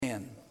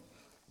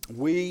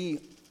we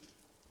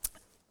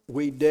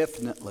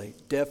definitely,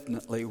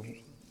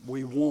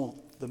 we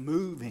want the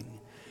moving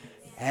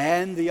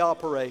and the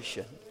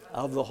operation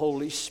of the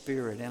Holy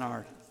Spirit in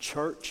our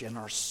church, in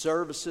our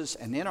services,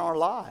 and in our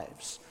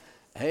lives.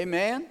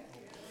 Amen?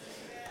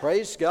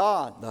 Praise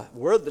God.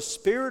 Where the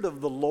Spirit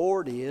of the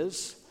Lord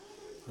is,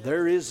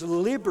 there is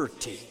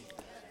liberty.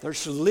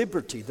 There's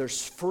liberty.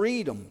 There's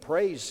freedom.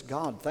 Praise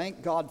God.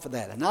 Thank God for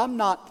that. And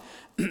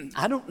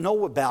I don't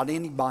know about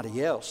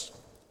anybody else.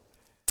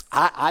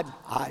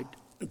 I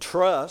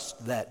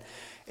trust that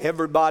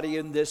everybody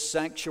in this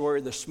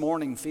sanctuary this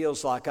morning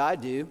feels like I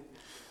do.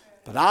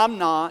 But I'm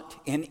not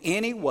in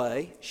any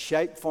way,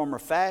 shape, form, or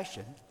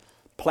fashion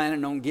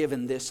planning on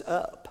giving this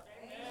up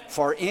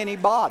for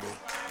anybody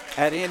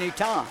at any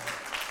time.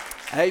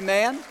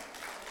 Amen?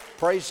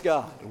 Praise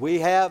God. We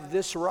have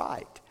this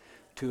right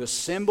to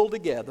assemble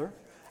together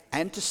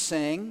and to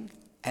sing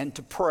and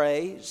to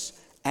praise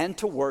and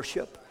to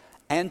worship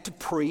and to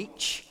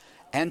preach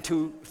and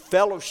to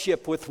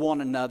fellowship with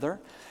one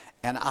another.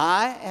 And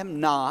I am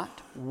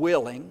not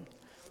willing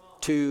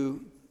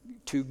to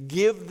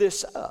give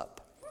this up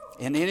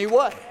in any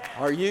way.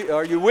 Are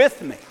you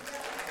with me?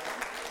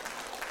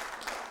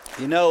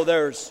 You know,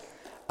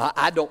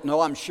 I don't know,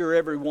 I'm sure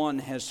everyone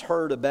has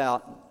heard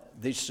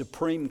about the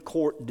Supreme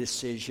Court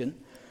decision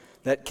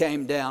that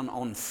came down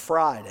on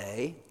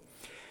Friday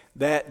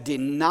that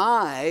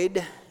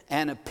denied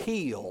an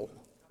appeal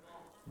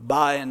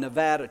by a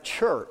Nevada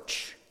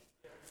church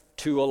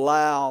to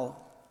allow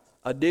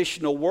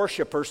additional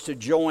worshipers to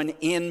join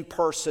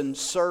in-person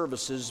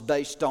services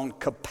based on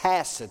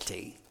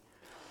capacity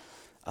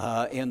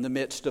in the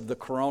midst of the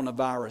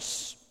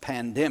coronavirus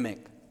pandemic.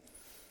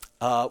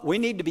 We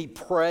need to be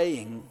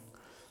praying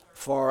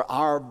for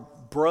our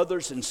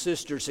brothers and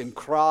sisters in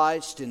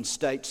Christ in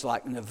states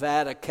like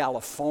Nevada,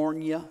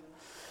 California.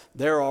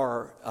 There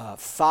are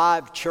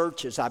 5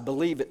 churches, I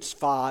believe it's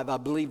 5, I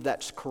believe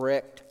that's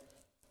correct.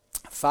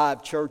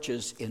 5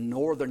 churches in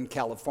Northern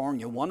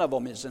California. One of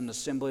them is an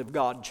Assembly of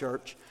God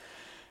church.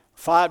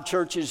 5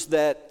 churches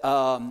that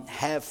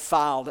have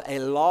filed a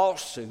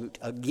lawsuit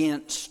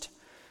against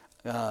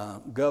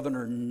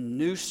Governor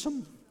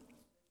Newsom.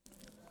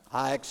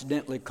 I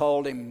accidentally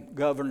called him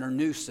Governor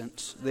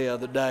Nuisance the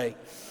other day.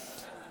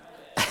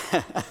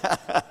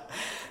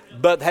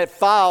 But had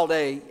filed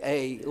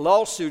a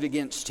lawsuit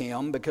against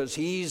him because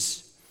he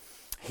is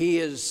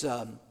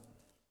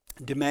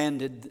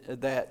demanded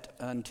that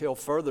until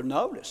further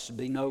notice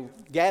be no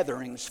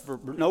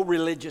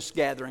religious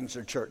gatherings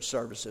or church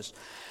services.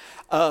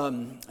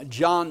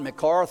 John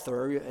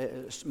MacArthur,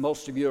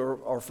 most of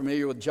you are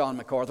familiar with John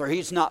MacArthur.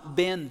 He's not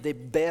been the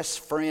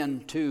best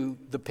friend to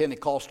the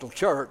Pentecostal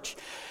church,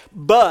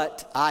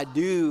 but I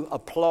do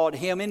applaud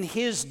him in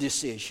his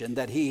decision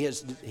that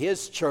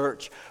his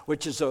church,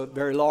 which is a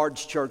very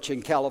large church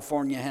in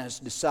California, has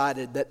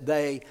decided that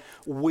they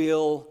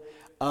will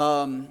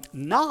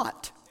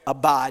not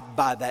abide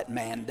by that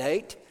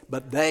mandate,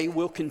 but they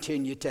will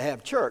continue to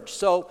have church.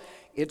 So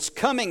it's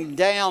coming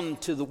down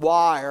to the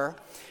wire.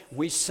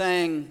 We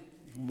sang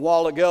a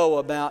while ago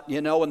about,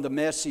 and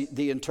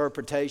the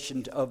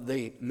interpretation of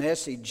the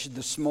message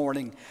this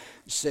morning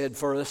said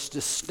for us to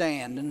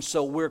stand. And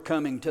so we're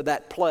coming to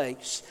that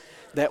place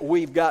that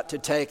we've got to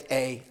take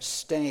a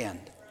stand.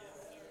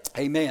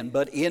 Amen.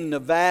 But in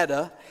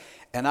Nevada,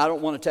 and I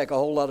don't want to take a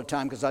whole lot of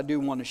time because I do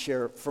want to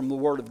share from the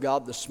Word of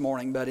God this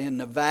morning, but in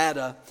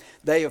Nevada,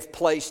 they have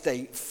placed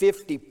a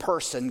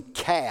 50-person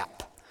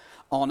cap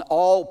on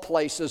all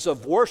places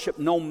of worship,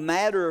 no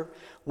matter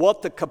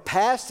what the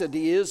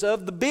capacity is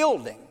of the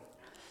building.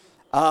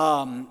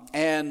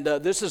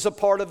 This is a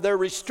part of their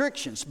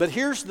restrictions. But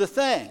here's the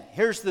thing.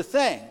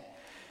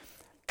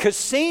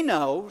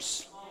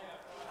 Casinos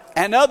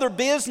and other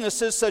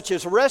businesses such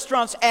as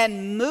restaurants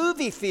and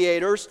movie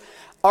theaters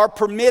are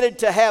permitted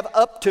to have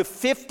up to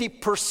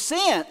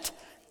 50%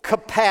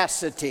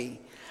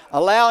 capacity,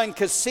 allowing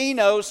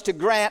casinos to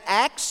grant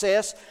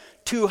access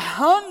to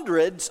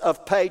hundreds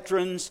of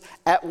patrons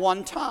at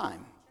one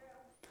time.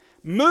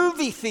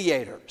 Movie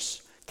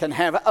theaters can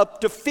have up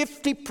to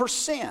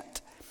 50%.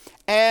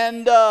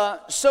 And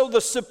so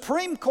the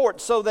Supreme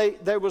Court,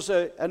 there was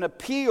an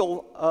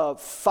appeal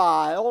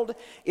filed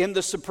in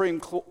the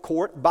Supreme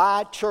Court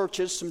by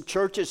some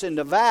churches in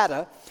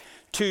Nevada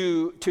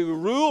to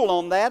rule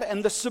on that.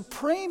 And the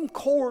Supreme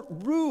Court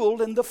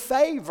ruled in the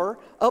favor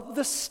of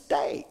the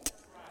state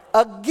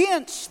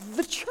against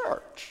the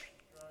church.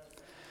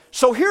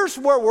 So here's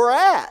where we're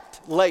at,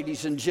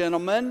 ladies and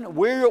gentlemen.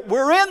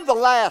 We're in the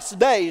last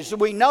days.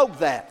 We know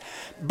that.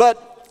 But,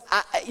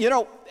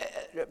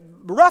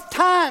 rough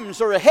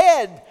times are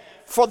ahead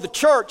for the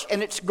church,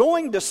 and it's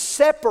going to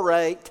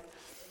separate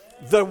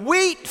the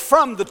wheat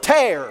from the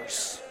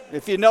tares,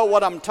 if you know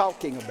what I'm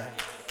talking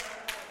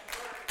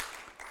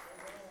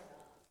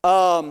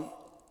about.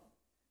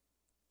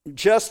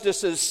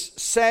 Justices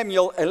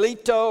Samuel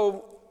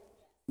Alito,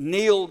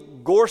 Neil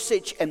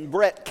Gorsuch, and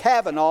Brett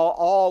Kavanaugh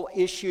all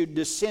issued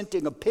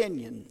dissenting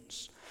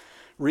opinions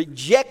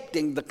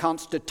rejecting the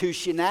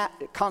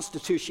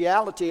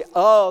constitutionality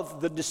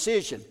of the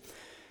decision.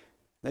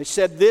 They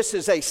said this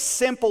is a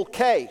simple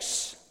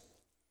case.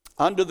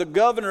 Under the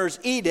governor's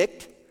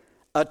edict,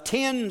 a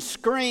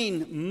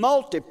 10-screen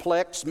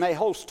multiplex may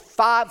host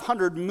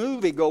 500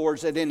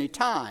 moviegoers at any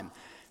time,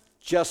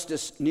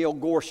 Justice Neil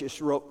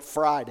Gorsuch wrote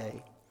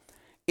Friday.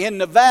 In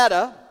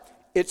Nevada,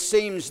 it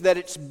seems that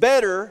it's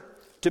better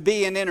to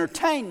be in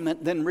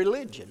entertainment than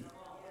religion.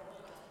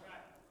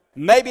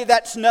 Maybe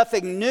that's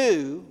nothing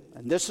new,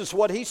 and this is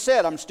what he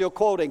said, I'm still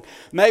quoting.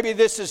 Maybe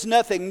this is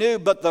nothing new,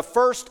 but the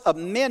First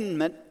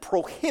Amendment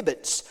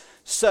prohibits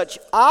such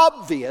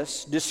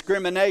obvious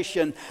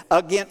discrimination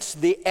against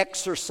the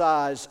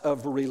exercise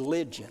of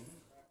religion.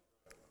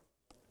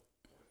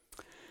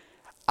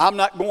 I'm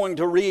not going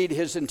to read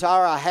his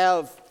entire, I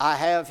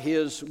have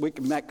his, we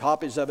can make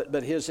copies of it,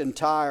 but his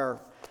entire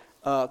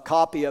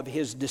copy of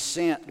his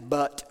dissent,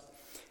 but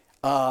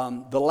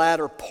the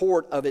latter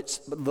part of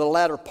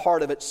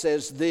it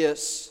says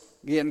this,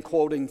 again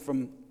quoting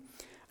from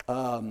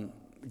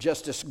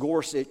Justice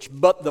Gorsuch,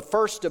 but the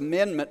First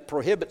Amendment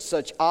prohibits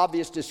such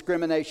obvious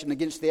discrimination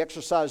against the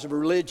exercise of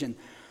religion.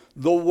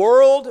 The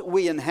world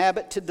we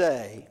inhabit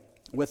today,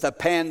 with a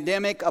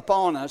pandemic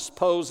upon us,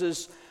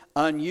 poses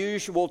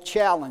unusual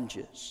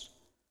challenges.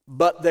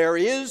 But there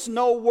is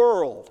no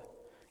world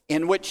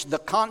in which the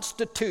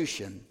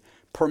Constitution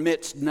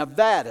permits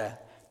Nevada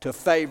to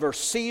favor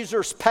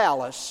Caesar's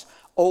Palace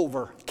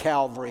over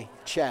Calvary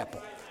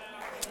Chapel.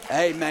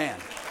 Amen.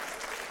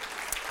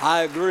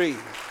 I agree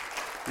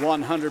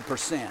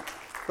 100%.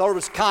 Thought it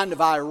was kind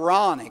of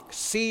ironic,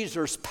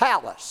 Caesar's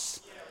Palace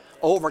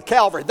over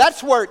Calvary.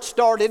 That's where it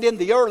started in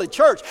the early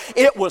church.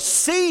 It was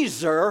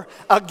Caesar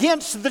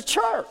against the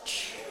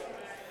church.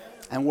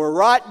 And we're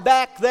right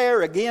back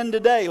there again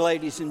today,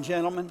 ladies and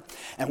gentlemen.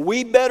 And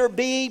we better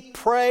be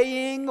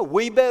praying.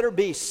 We better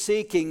be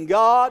seeking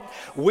God.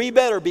 We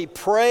better be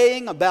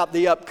praying about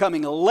the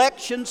upcoming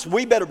elections.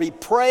 We better be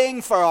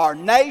praying for our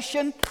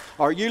nation.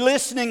 Are you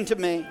listening to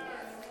me?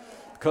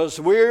 Because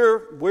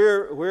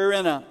we're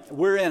in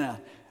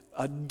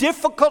a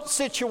difficult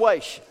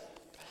situation.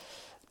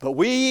 But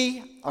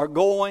we are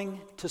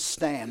going to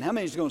stand. How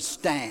many is going to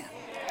stand?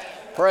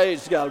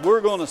 Praise God. We're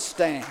going to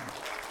stand.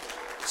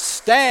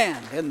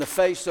 Stand in the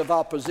face of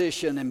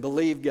opposition and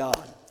believe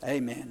God.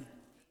 Amen.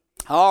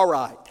 All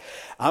right.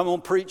 I'm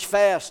going to preach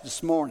fast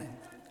this morning.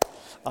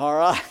 All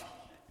right.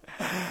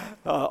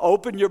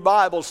 Open your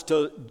Bibles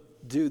to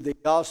do the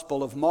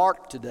Gospel of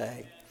Mark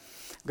today.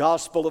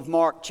 Gospel of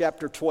Mark,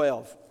 chapter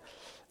 12.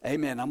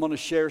 Amen. I'm going to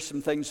share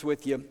some things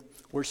with you.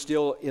 We're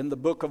still in the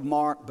book of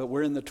Mark, but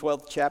we're in the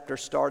 12th chapter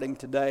starting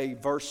today,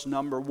 verse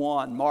number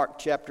 1. Mark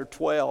chapter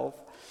 12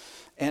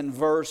 and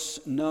verse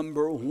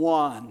number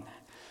 1.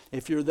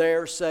 If you're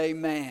there, say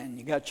amen.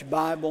 You got your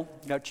Bible,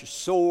 got your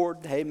sword,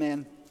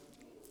 amen.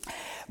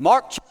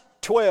 Mark chapter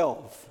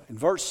 12 and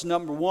verse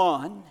number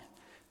 1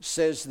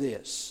 says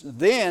this.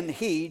 Then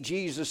he,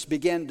 Jesus,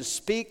 began to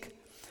speak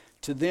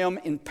to them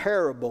in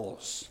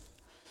parables.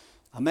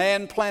 A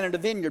man planted a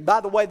vineyard.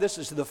 By the way, this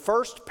is the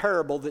first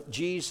parable that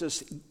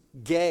Jesus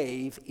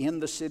gave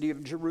in the city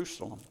of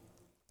Jerusalem.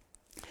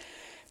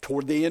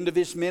 Toward the end of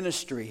his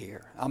ministry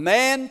here. A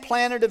man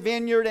planted a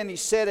vineyard and he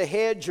set a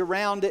hedge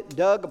around it,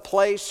 dug a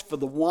place for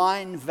the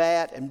wine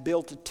vat and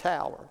built a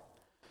tower.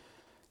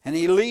 And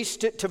he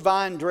leased it to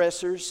vine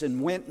dressers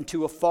and went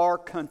into a far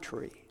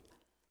country.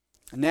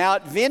 And now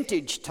at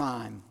vintage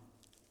time,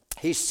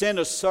 he sent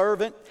a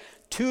servant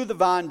to the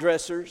vine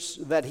dressers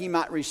that he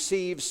might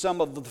receive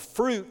some of the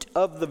fruit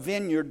of the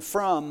vineyard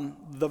from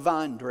the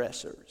vine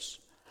dressers.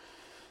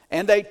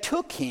 And they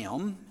took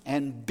him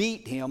and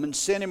beat him and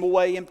sent him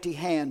away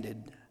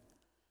empty-handed.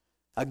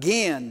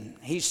 Again,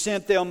 he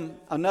sent them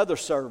another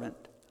servant.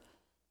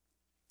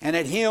 And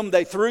at him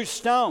they threw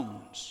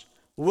stones,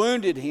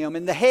 wounded him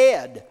in the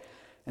head,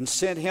 and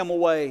sent him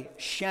away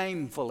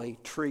shamefully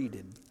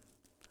treated.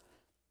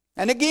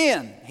 And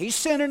again, he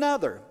sent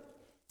another.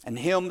 And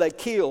him they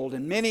killed,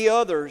 and many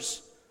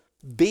others,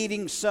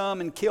 beating some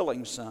and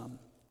killing some.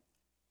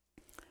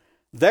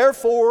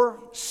 Therefore,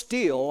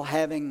 still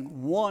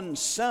having one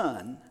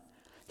son,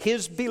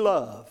 his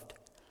beloved,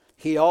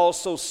 he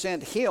also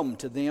sent him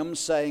to them,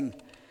 saying,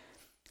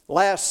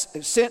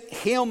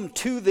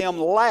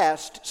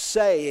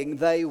 saying,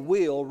 they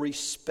will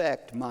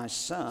respect my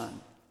son.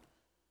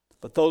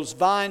 But those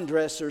vine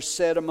dressers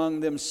said among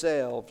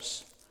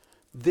themselves,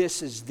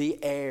 this is the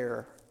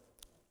heir.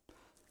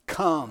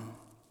 Come,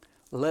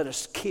 let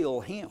us kill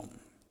him,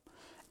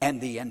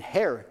 and the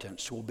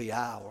inheritance will be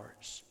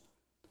ours.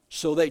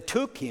 So they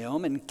took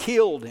him and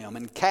killed him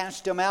and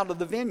cast him out of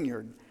the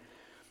vineyard.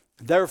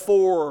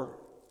 Therefore,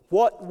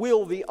 what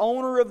will the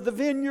owner of the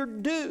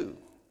vineyard do?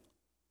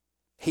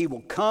 He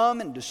will come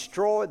and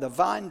destroy the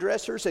vine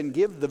dressers and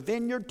give the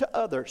vineyard to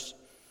others.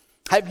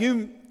 Have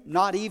you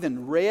not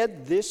even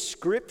read this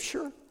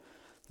scripture?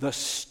 The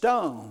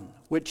stone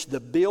which the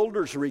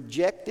builders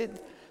rejected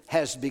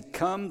has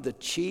become the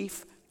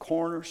chief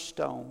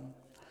cornerstone.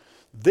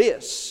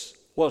 This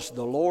was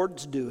the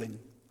Lord's doing,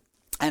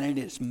 and it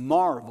is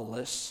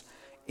marvelous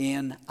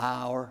in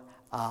our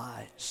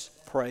eyes.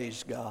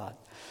 Praise God.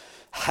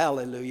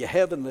 Hallelujah.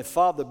 Heavenly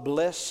Father,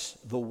 bless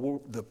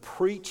the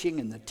preaching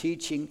and the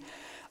teaching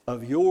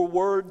of your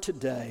word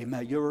today.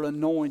 May your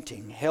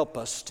anointing help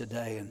us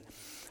today and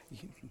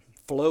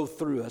flow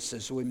through us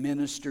as we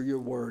minister your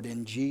word.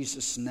 In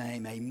Jesus'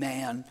 name,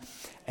 amen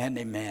and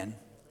amen.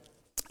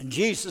 And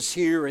Jesus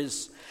here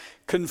is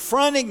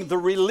confronting the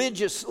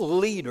religious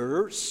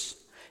leaders.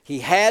 He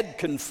had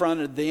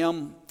confronted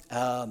them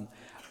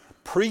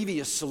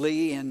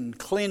previously in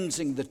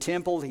cleansing the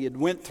temple. He had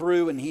went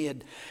through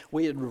and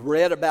we had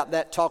read about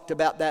that, talked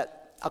about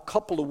that a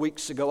couple of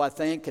weeks ago, I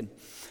think, and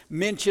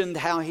mentioned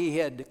how he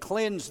had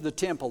cleansed the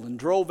temple and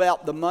drove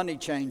out the money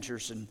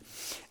changers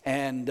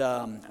and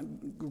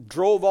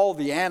drove all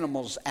the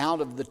animals out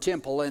of the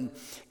temple, and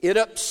it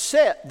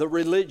upset the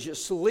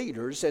religious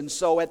leaders. And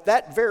so at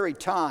that very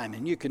time,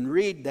 and you can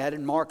read that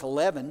in Mark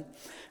 11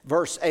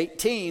 verse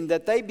 18,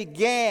 that they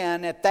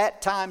began at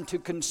that time to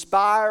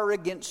conspire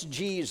against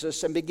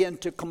Jesus and begin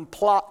to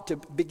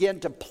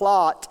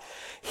plot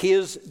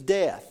his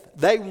death.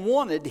 They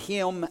wanted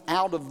him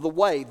out of the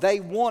way. They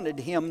wanted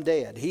him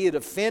dead. He had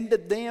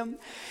offended them.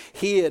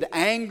 He had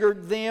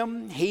angered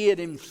them. He had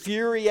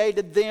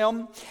infuriated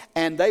them.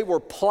 And they were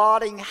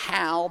plotting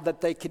how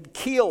that they could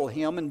kill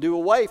him and do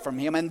away from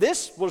him. And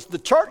this was the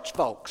church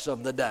folks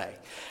of the day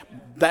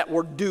that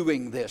were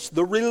doing this,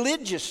 the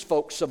religious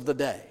folks of the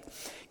day.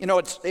 You know,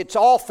 it's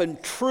often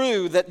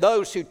true that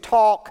those who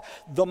talk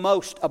the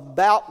most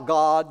about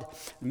God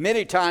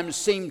many times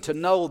seem to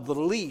know the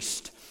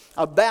least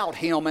about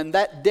him, and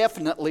that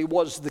definitely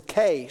was the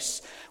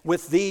case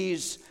with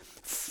these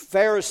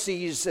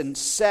Pharisees and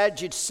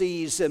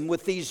Sadducees and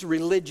with these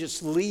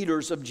religious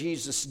leaders of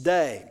Jesus'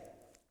 day.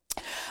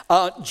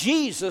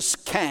 Jesus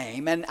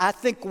came, and I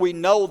think we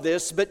know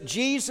this, but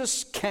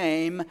Jesus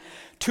came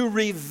to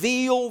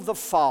reveal the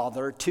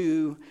Father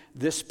to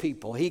this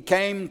people. He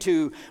came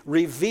to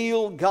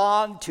reveal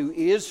God to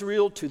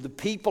Israel, to the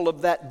people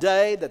of that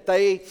day, that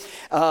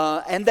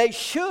they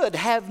should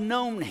have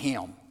known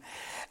him.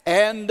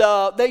 And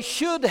they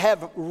should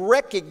have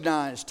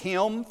recognized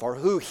him for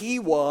who he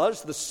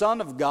was, the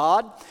Son of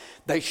God.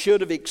 They should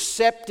have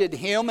accepted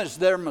him as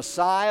their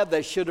Messiah.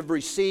 They should have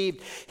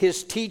received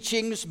his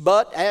teachings.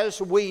 But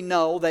as we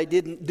know, they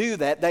didn't do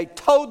that. They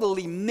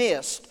totally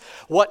missed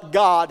what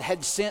God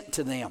had sent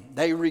to them.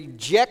 They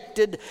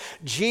rejected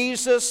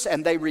Jesus,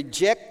 and they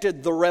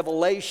rejected the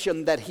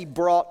revelation that he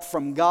brought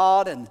from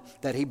God and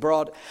that he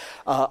brought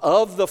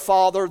of the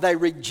Father. They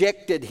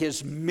rejected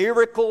his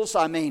miracles.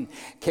 I mean,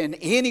 can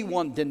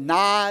anyone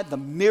deny the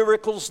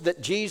miracles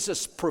that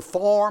Jesus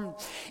performed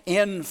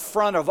in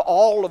front of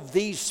all of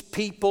these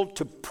people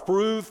to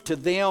prove to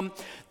them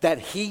that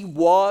he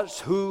was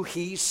who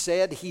he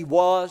said he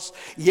was?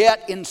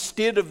 Yet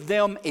instead of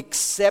them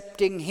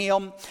accepting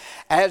him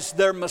as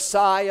their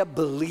Messiah,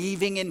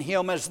 believing in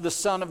him as the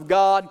Son of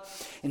God,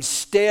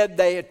 instead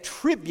they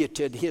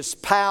attributed his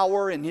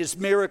power and his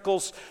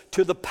miracles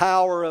to the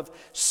power of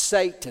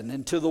Satan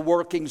and to the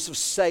workings of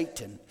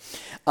Satan.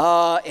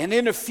 And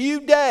in a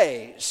few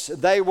days,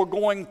 they were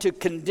going to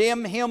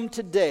condemn him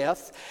to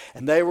death,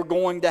 and they were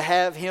going to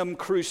have him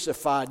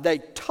crucified. They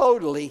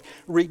totally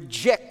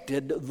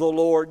rejected the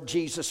Lord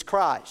Jesus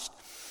Christ.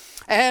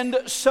 And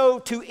so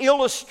to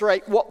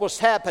illustrate what was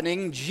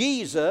happening,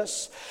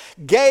 Jesus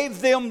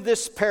gave them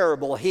this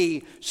parable.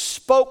 He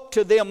spoke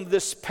to them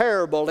this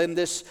parable in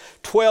this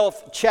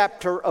 12th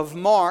chapter of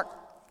Mark.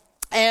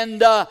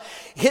 And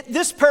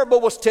this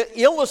parable was to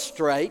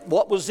illustrate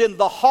what was in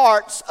the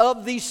hearts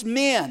of these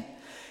men.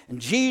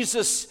 And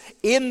Jesus,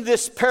 in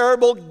this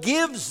parable,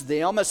 gives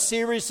them a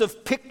series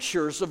of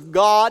pictures of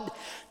God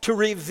to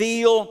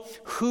reveal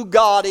who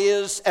God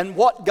is and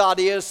what God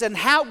is and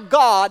how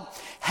God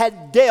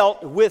had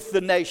dealt with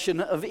the nation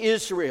of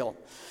Israel.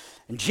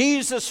 And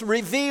Jesus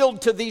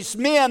revealed to these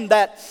men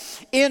that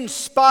in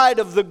spite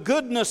of the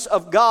goodness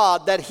of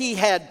God that he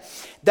had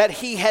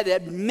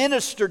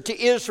administered to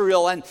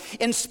Israel, and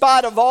in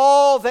spite of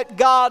all that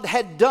God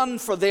had done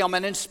for them,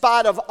 and in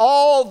spite of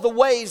all the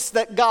ways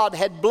that God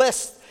had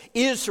blessed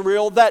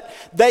Israel, that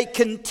they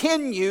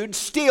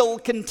still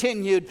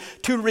continued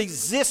to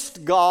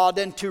resist God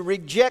and to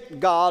reject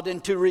God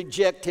and to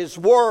reject his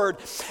word,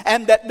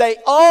 and that they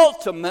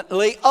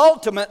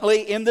ultimately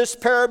in this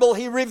parable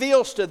he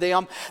reveals to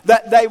them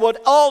that they would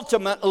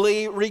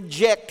ultimately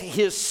reject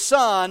his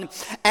son,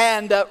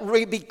 and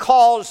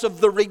because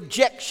of the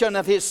rejection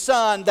of his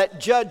son, that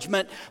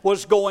judgment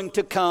was going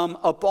to come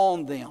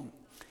upon them.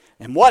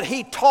 And what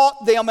he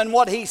taught them and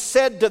what he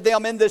said to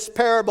them in this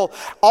parable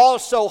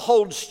also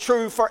holds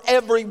true for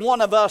every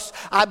one of us,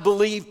 I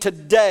believe,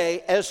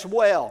 today as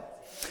well.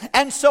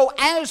 And so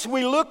as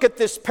we look at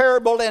this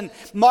parable in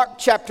Mark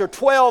chapter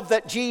 12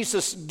 that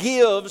Jesus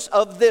gives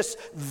of this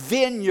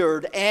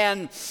vineyard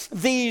and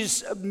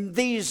these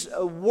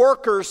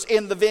workers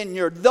in the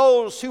vineyard,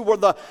 those who were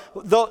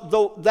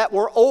that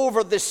were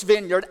over this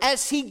vineyard,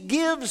 as he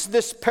gives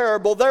this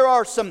parable, there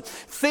are some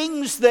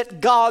things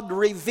that God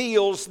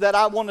reveals that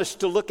I want us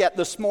to look at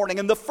this morning.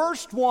 And the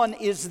first one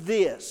is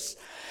this: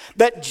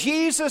 that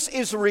Jesus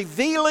is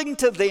revealing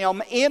to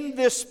them in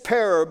this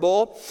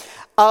parable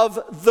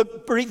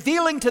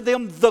revealing to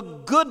them the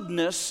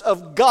goodness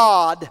of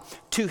God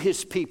to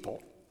his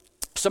people.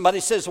 Somebody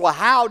says, well,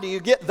 how do you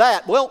get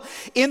that? Well,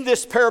 in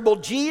this parable,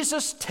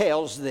 Jesus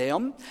tells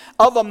them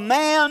of a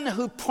man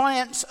who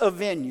plants a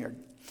vineyard.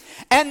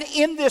 And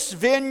in this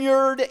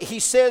vineyard, he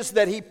says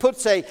that he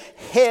puts a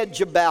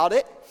hedge about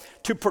it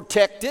to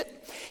protect it.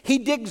 He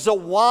digs a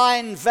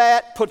wine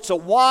vat, puts a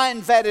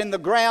wine vat in the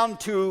ground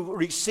to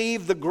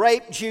receive the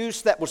grape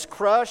juice that was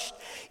crushed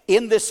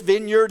in this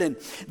vineyard. And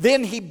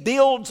then he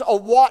builds a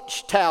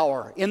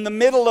watchtower in the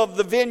middle of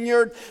the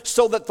vineyard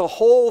so that the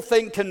whole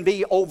thing can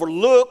be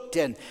overlooked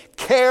and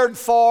cared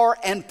for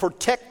and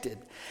protected.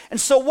 And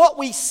so what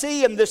we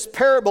see in this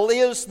parable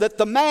is that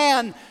the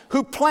man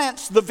who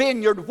plants the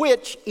vineyard,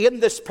 which in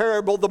this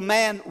parable the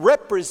man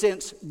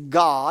represents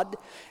God,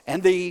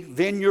 and the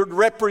vineyard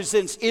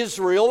represents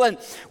Israel. And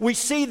we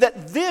see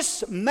that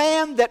this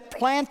man that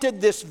planted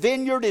this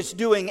vineyard is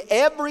doing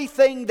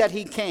everything that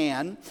he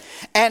can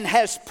and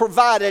has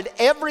provided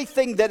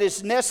everything that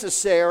is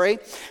necessary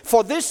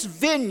for this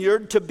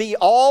vineyard to be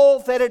all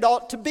that it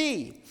ought to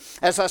be.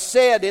 As I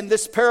said, in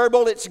this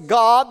parable, it's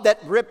God,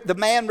 the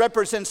man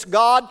represents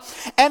God,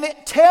 and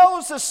it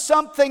tells us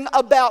something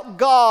about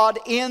God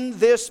in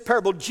this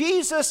parable.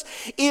 Jesus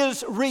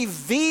is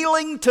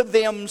revealing to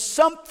them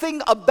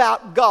something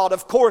about God.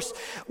 Of course,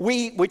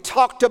 we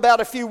talked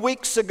about a few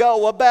weeks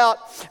ago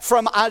about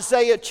from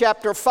Isaiah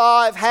chapter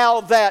 5,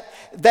 how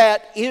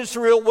that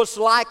Israel was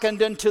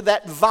likened unto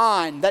that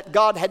vine that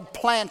God had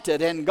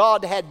planted and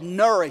God had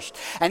nourished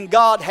and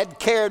God had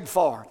cared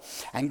for.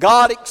 And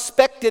God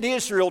expected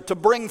Israel to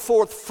bring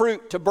forth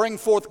fruit, to bring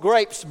forth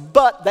grapes,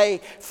 but they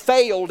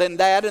failed in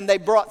that and they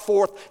brought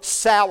forth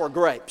sour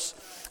grapes.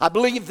 I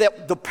believe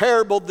that the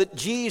parable that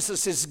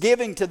Jesus is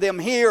giving to them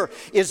here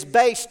is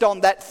based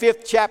on that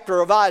 5th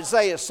chapter of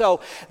Isaiah.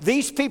 So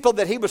these people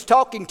that he was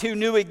talking to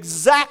knew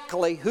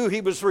exactly who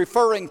he was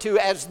referring to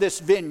as this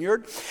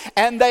vineyard,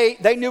 and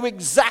they knew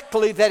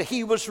exactly that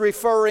he was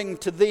referring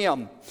to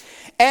them.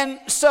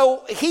 And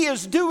so he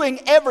is doing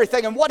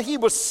everything. And what he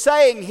was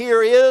saying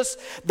here is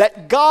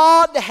that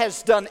God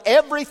has done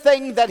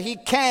everything that he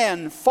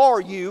can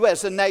for you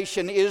as a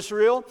nation,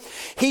 Israel.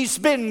 He's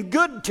been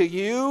good to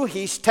you.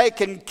 He's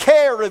taken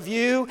care of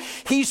you.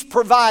 He's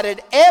provided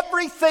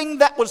everything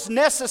that was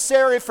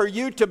necessary for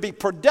you to be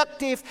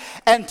productive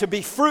and to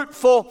be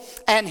fruitful.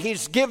 And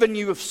he's given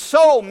you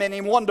so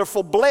many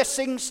wonderful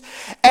blessings.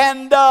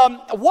 And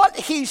what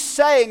he's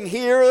saying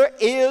here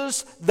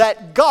is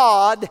that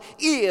God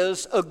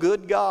is a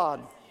good God.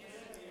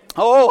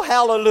 Oh,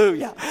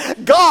 hallelujah.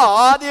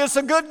 God is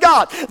a good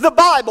God. The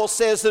Bible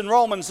says in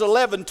Romans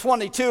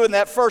 11:22, in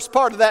that first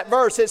part of that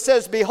verse, it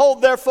says,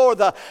 behold, therefore,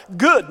 the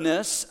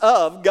goodness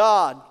of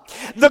God.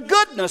 The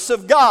goodness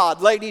of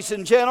God, ladies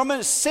and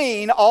gentlemen, is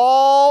seen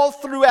all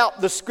throughout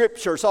the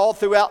Scriptures, all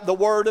throughout the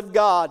Word of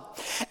God.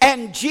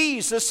 And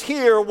Jesus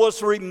here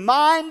was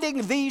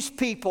reminding these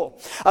people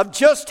of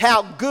just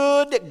how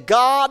good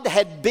God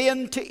had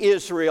been to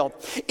Israel.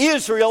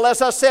 Israel,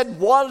 as I said,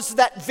 was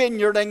that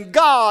vineyard, and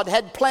God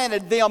had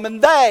planted them,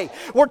 and they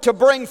were to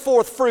bring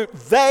forth fruit.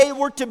 They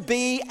were to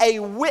be a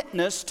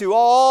witness to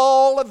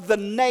all of the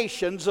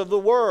nations of the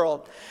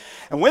world.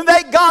 And when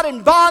they got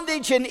in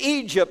bondage in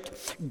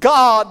Egypt,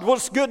 God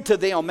was good to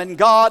them, and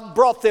God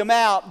brought them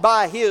out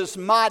by his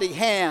mighty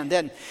hand,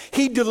 and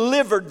he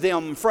delivered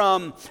them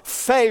from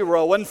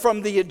Pharaoh and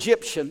from the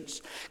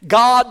Egyptians.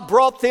 God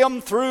brought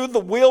them through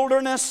the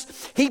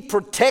wilderness. He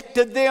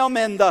protected them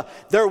in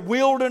their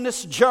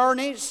wilderness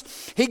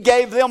journeys. He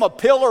gave them a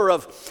pillar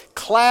of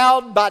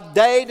cloud by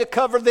day to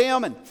cover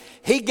them, and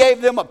he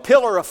gave them a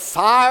pillar of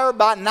fire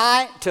by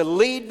night to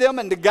lead them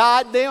and to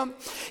guide them.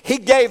 He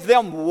gave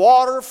them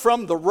water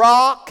from the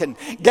rock and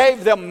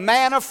gave them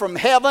manna from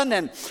heaven.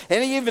 And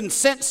he even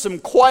sent some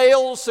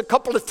quails a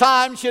couple of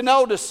times,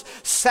 to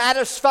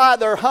satisfy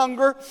their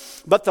hunger.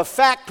 But the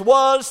fact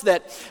was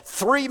that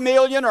 3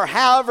 million or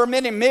however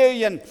many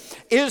million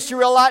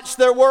Israelites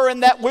there were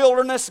in that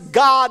wilderness,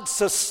 God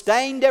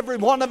sustained every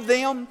one of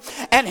them.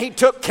 And he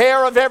took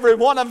care of every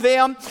one of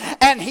them.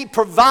 And he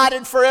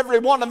provided for every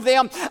one of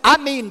them. I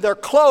mean, their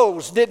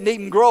clothes didn't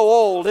even grow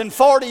old in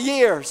 40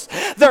 years.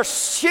 Their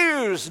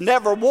shoes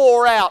never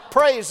wore out.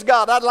 Praise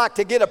God. I'd like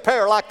to get a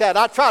pair like that.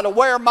 I try to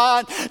wear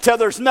mine till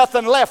there's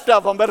nothing left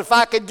of them. But if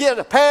I could get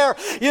a pair,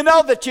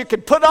 that you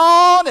could put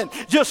on and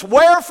just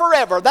wear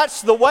forever.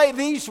 That's the way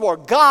these were.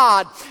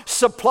 God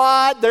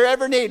supplied their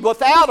every need.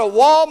 Without a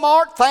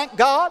Walmart, thank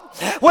God.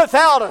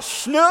 Without a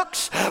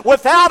Schnucks.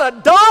 Without a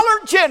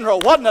Dollar General.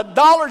 Wasn't a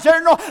Dollar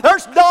General.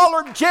 There's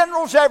Dollar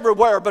Generals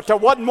everywhere, but there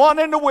wasn't one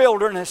in the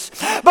wilderness.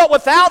 But But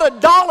without a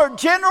Dollar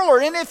General or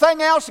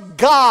anything else,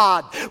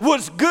 God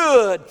was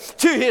good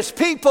to His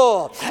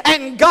people.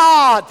 And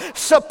God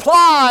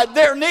supplied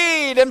their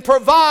need and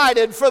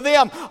provided for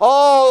them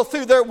all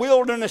through their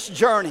wilderness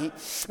journey.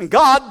 And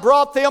God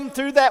brought them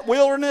through that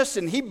wilderness,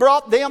 and He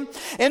brought them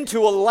into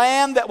a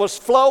land that was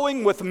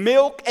flowing with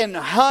milk and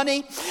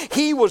honey.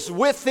 He was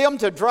with them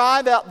to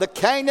drive out the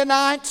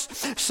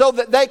Canaanites so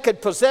that they could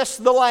possess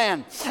the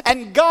land.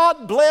 And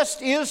God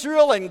blessed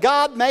Israel, and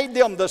God made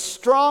them the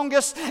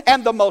strongest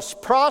and the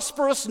most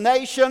prosperous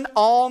nation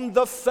on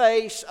the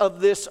face of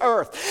this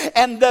earth.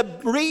 And the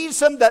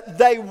reason that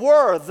they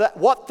were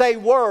what they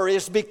were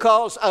is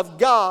because of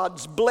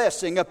God's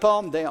blessing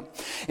upon them.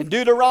 In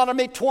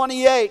Deuteronomy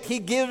 28, He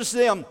gives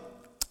them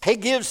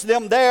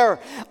there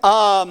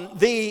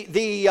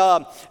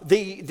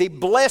the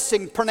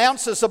blessing,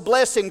 pronounces a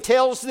blessing,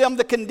 tells them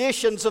the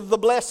conditions of the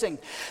blessing.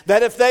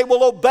 That if they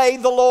will obey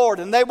the Lord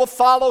and they will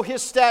follow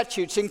His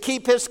statutes and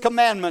keep His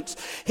commandments,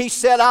 He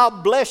said, I'll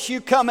bless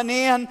you coming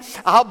in,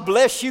 I'll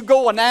bless you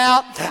going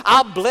out,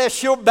 I'll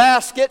bless your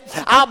basket,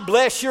 I'll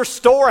bless your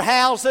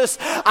storehouses,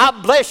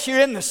 I'll bless you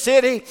in the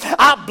city,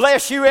 I'll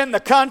bless you in the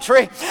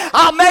country,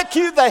 I'll make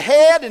you the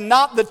head and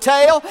not the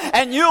tail,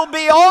 and you'll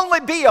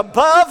only be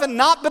above and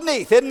not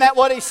beneath. Isn't that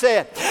what He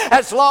said?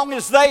 As long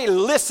as they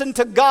listened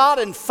to God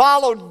and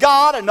followed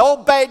God and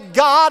obeyed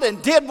God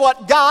and did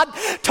what God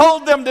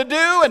told them to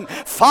do and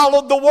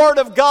followed the Word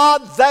of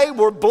God, they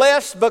were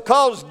blessed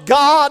because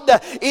God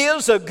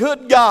is a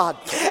good God.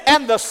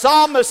 And the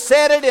psalmist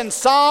said it in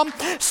Psalm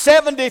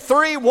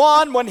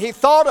 73:1 when he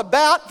thought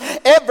about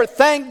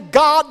everything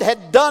God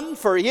had done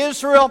for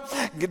Israel.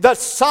 The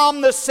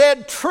psalmist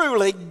said,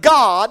 truly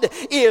God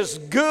is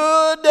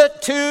good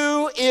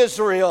to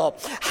Israel.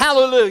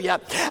 Hallelujah.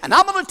 And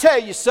I'm going to tell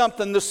you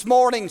something this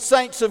morning,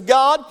 saints of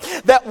God,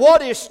 that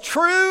what is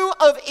true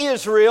of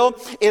Israel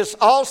is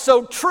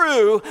also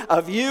true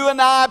of you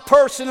and I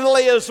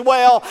personally as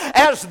well,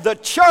 as the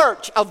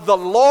church of the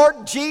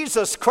Lord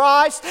Jesus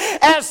Christ,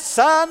 as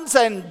sons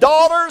and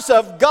daughters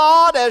of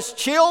God, as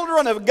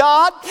children of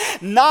God.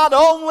 Not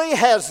only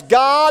has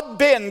God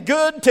been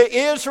good to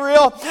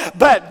Israel,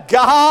 but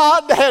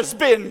God has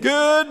been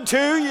good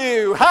to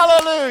you.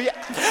 Hallelujah.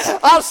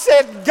 I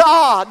said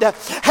God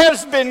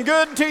has been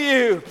good to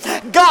you.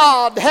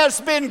 God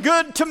has been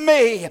good to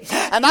me.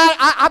 And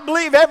I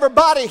believe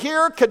everybody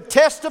here could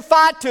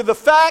testify to the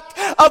fact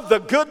of the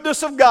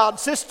goodness of God.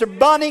 Sister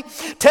Bunny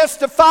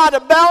testified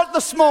about it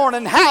this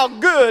morning, how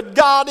good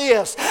God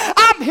is.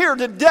 I'm here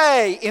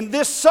today in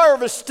this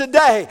service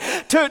today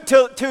to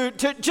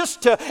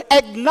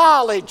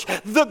acknowledge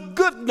the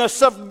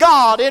goodness of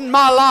God in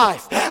my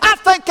life. I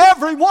think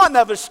every one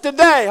of us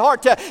today are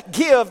to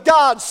give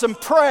God some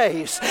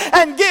praise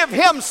and give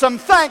Him some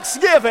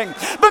thanksgiving,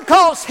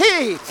 because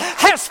He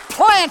has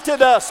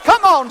planted us.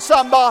 Come on,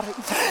 somebody.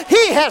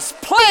 He has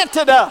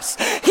planted us.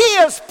 He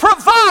has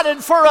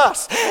provided for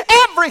us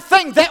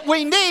everything that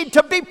we need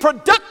to be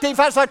productive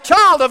as a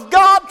child of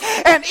God.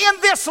 And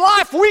in this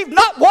life, we've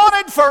not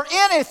wanted for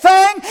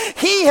anything.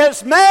 He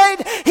has made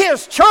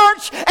His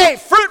church a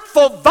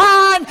fruitful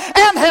vine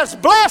and has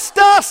blessed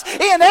us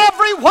in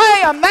every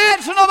way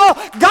imaginable.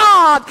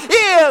 God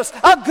is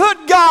a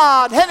good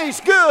God, and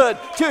He's good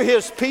to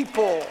His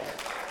people.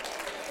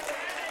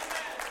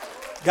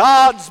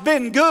 God's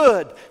been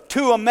good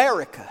to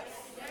America.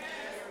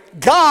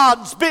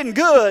 God's been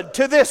good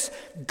to this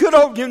good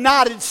old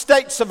United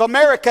States of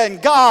America,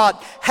 and God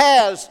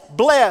has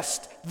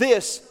blessed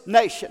this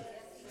nation.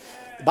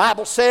 The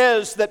Bible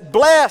says that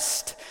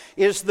blessed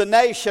is the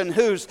nation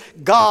whose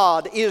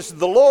God is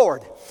the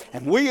Lord.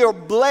 And we are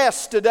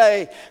blessed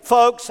today,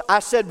 folks. I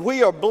said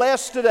we are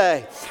blessed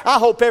today. I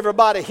hope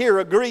everybody here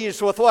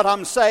agrees with what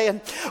I'm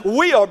saying.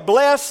 We are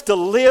blessed to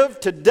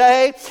live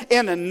today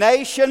in a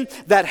nation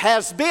that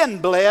has been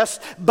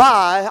blessed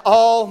by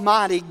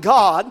Almighty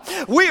God.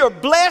 We are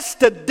blessed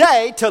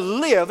today to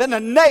live in a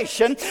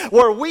nation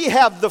where we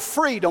have the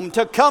freedom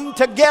to come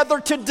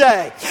together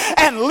today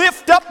and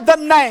lift up the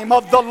name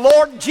of the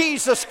Lord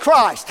Jesus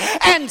Christ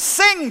and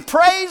sing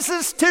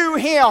praises to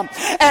Him.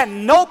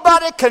 And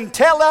nobody can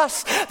tell us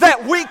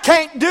that we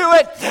can't do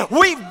it.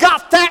 We've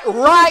got that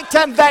right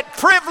and that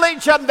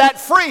privilege and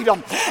that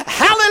freedom.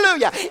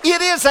 Hallelujah.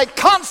 It is a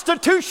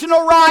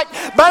constitutional right,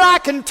 but I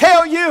can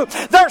tell you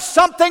there's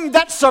something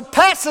that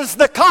surpasses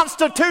the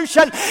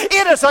Constitution.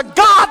 It is a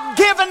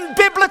God-given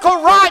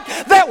biblical right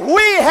that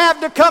we have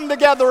to come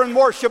together and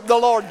worship the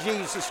Lord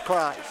Jesus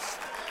Christ.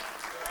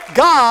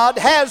 God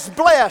has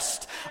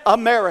blessed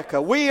America.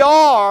 We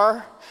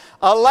are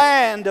a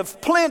land of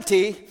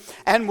plenty,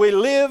 and we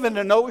live in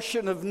an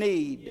ocean of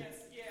need.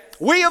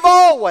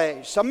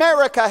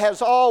 America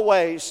has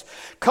always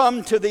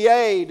come to the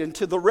aid and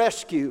to the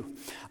rescue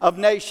of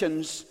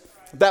nations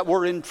that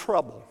were in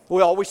trouble.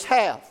 We always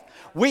have.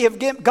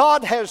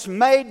 God has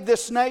made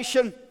this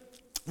nation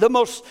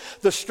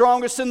the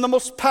strongest and the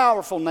most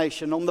powerful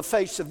nation on the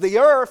face of the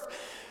earth.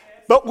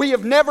 But we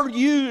have never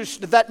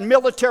used that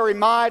military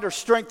might or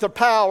strength or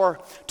power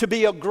to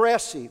be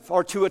aggressive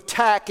or to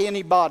attack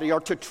anybody or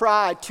to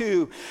try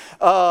to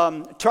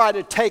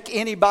take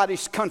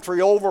anybody's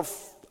country over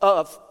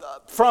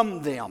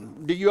from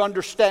them. Do you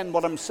understand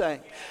what I'm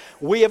saying?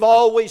 We have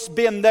always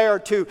been there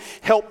to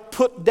help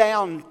put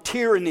down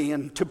tyranny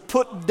and to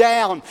put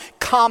down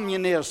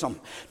communism,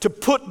 to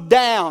put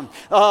down,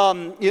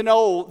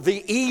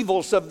 the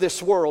evils of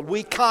this world.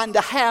 We kind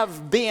of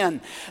have been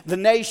the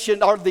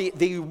nation or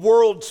the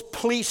world's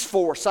police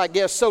force, I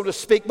guess, so to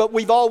speak, but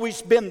we've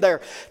always been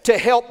there to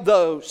help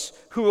those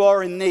who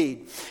are in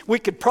need. We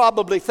could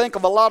probably think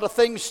of a lot of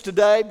things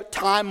today, but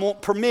time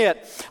won't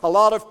permit. A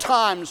lot of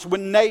times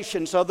when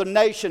other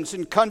nations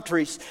and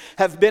countries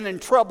have been in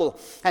trouble,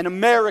 and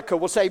America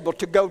was able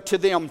to go to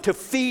them to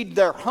feed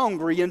their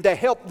hungry and to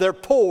help their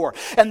poor.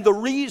 And the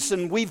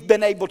reason we've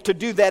been able to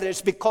do that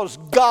is because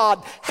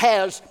God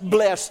has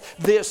blessed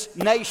this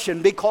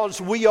nation,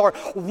 because we are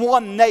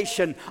one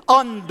nation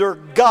under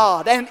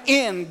God, and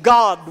in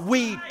God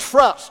we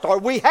trust, or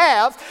we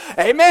have.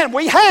 Amen,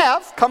 we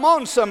have. Come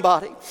on,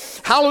 somebody.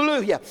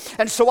 Hallelujah.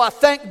 And so I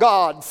thank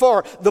God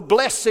for the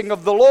blessing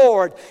of the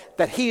Lord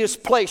that He has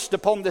placed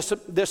upon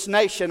this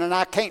nation. And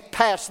I can't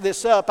pass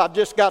this up. I've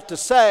just got to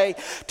say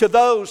to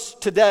those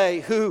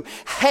today who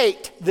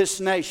hate this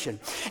nation,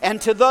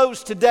 and to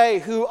those today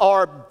who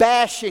are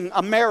bashing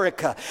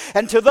America,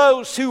 and to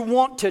those who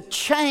want to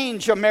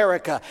change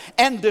America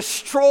and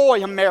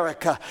destroy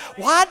America,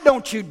 why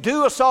don't you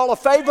do us all a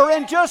favor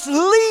and just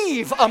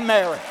leave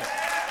America?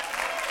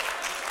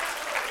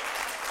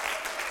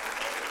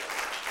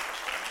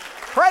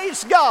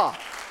 Praise God.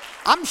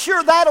 I'm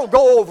sure that'll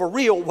go over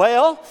real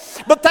well,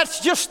 but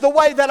that's just the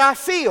way that I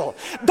feel.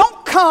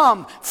 Don't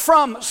come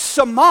from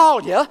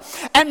Somalia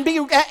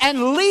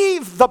and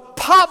leave the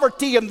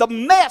poverty and the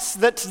mess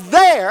that's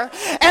there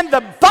and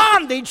the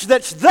bondage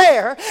that's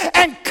there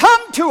and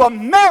come to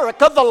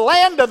America, the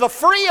land of the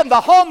free and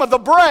the home of the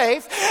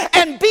brave,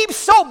 and be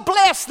so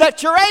blessed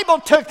that you're able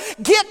to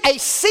get a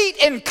seat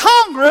in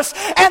Congress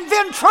and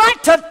then try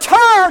to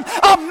turn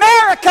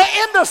America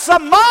into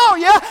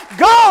Somalia.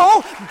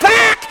 Go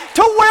back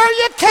to where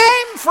you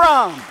came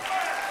from.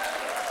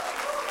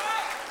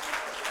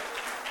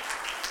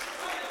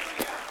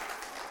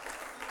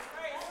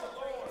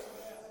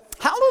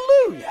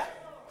 Hallelujah.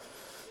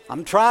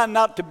 I'm trying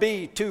not to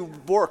be too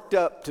worked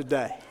up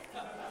today.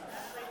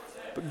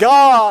 But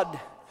God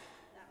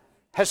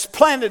has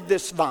planted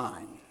this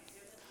vine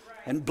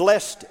and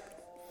blessed it.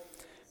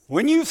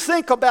 When you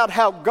think about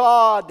how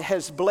God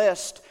has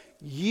blessed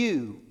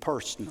you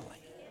personally,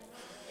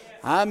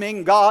 I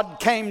mean, God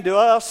came to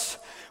us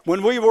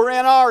when we were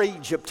in our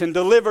Egypt and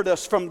delivered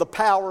us from the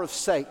power of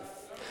Satan.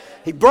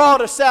 He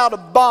brought us out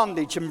of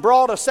bondage and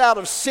brought us out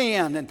of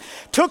sin and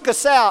took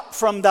us out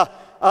from the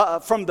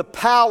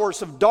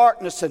powers of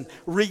darkness and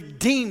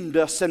redeemed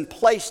us and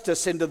placed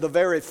us into the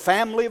very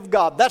family of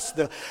God. That's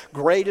the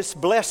greatest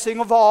blessing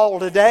of all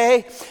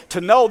today, to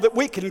know that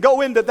we can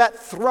go into that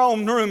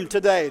throne room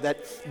today, that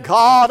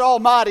God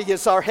Almighty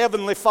is our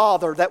Heavenly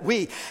Father, that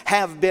we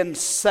have been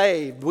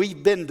saved,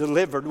 we've been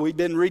delivered, we've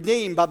been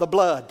redeemed by the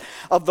blood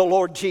of the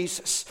Lord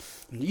Jesus.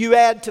 You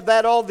add to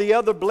that all the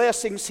other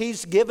blessings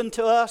He's given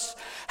to us,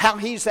 how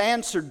He's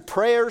answered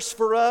prayers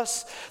for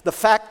us, the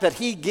fact that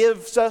He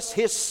gives us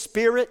His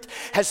Spirit,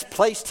 has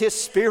placed His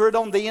Spirit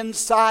on the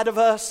inside of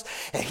us.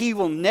 He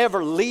will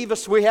never leave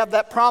us. We have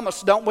that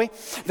promise, don't we?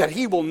 That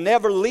He will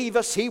never leave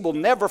us. He will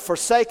never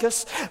forsake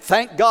us.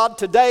 Thank God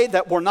today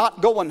that we're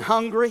not going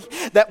hungry,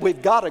 that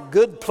we've got a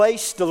good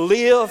place to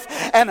live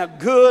and a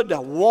good,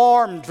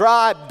 warm,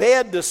 dry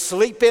bed to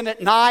sleep in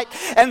at night,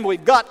 and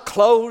we've got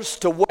clothes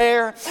to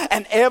wear,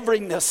 and every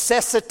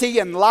necessity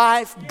in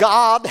life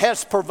God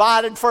has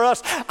provided for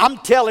us. I'm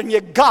telling you,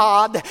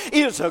 God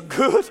is a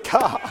good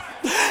God.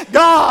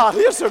 God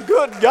is a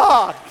good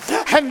God.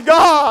 And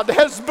God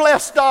has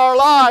blessed our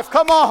life.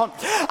 Come on.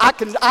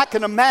 I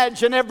can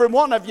imagine every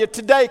one of you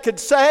today could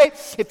say,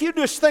 if you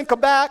just think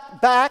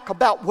back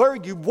about where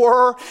you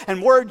were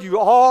and where you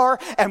are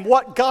and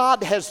what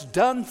God has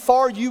done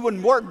for you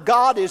and where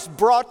God has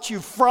brought you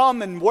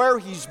from and where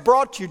He's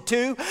brought you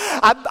to,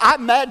 I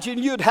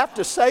imagine you'd have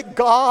to say,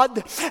 God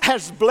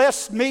has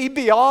blessed me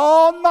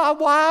beyond my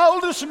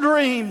wildest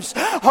dreams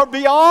or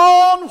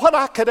beyond what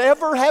I could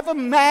ever have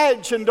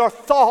imagined or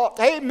thought.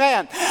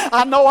 Amen.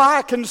 I know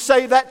I can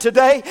say that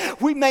today.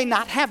 We may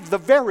not have the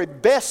very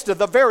best of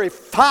the very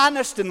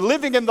finest and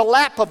living in the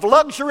lap of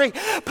luxury,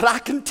 but I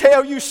can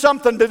tell you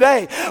something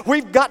today.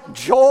 We've got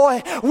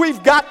joy,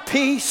 we've got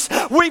peace,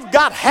 we've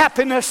got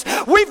happiness,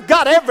 we've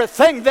got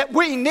everything that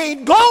we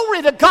need.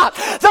 Glory to God.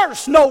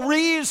 There's no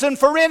reason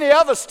for any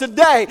of us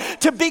today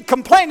to be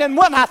complaining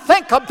when I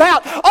think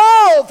about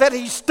all that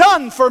He's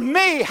done for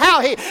me,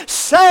 how He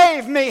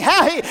saved me,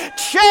 how He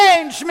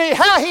changed me,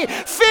 how He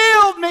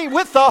filled me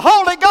with the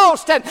Holy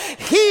Ghost and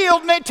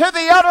healed me to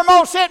the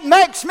uttermost. It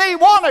makes me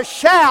want to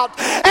shout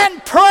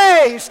and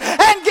praise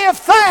and give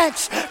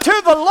thanks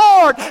to the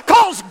Lord,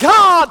 because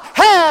God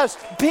has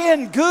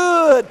been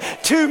good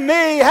to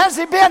me. Has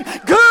He been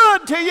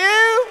good to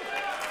you?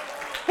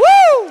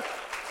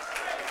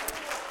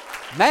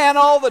 Man,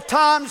 all the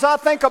times I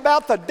think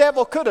about the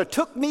devil could have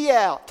took me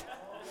out.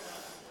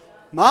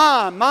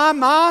 My.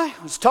 I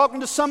was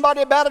talking to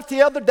somebody about it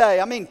the other day.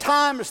 I mean,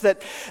 times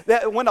that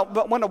when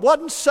I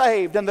wasn't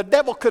saved and the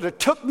devil could have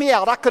took me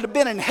out. I could have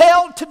been in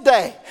hell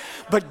today.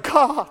 But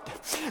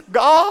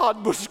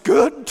God was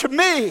good to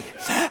me.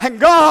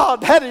 And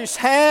God had His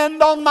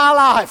hand on my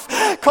life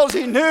because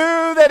He knew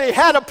that He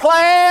had a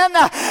plan.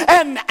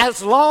 And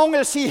as long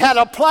as He had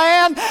a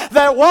plan,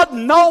 there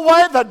wasn't no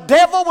way the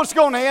devil was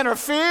going to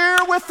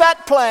interfere with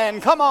that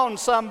plan. Come on,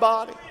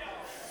 somebody.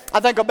 I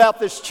think about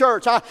this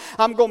church. I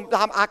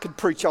could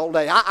preach all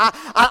day.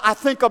 I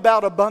think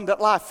about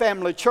Abundant Life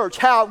Family Church.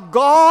 How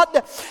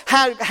God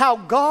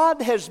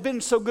has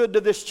been so good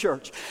to this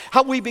church.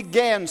 How we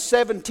began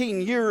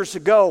 17 years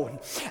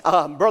ago.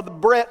 Brother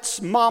Brett's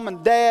mom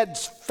and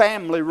dad's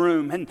family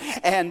room,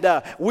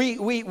 and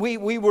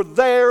we were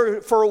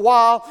there for a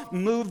while.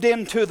 Moved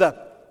into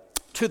the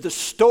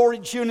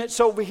storage units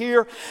over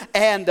here,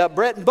 and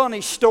Brett and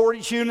Bunny's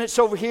storage units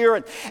over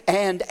here,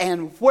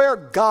 and where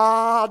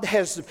God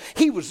has,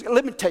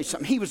 let me tell you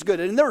something, He was good.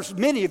 And there's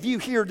many of you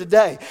here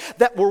today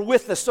that were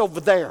with us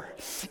over there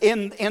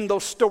in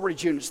those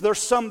storage units. There's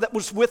some that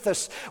was with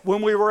us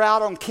when we were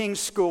out on Kings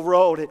School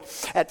Road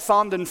at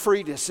Fondon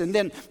Freitas, and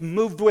then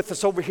moved with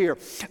us over here,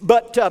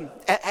 but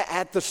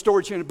at the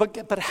storage unit.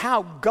 But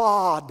how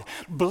God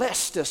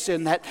blessed us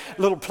in that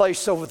little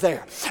place over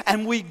there,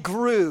 and we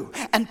grew,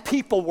 and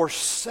people were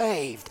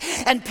saved,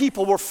 and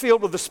people were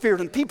filled with the Spirit,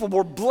 and people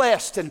were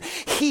blessed and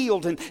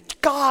healed, and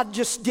God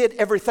just did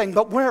everything.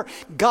 But where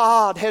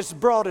God has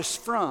brought us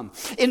from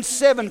in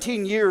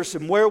 17 years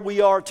and where we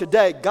are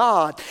today,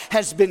 God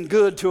has been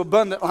good to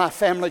Abundant Life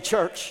Family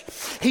Church.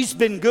 He's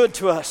been good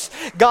to us.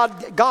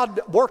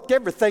 God worked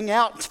everything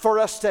out for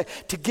us to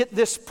get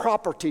this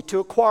property, to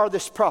acquire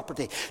this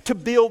property, to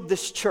build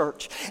this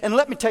church. And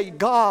let me tell you,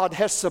 God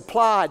has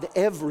supplied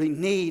every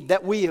need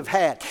that we have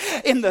had.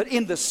 In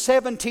the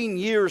 17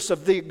 years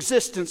of the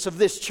existence of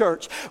this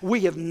church,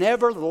 we have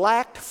never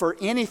lacked for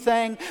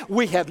anything.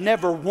 We have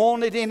never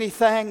wanted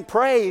anything.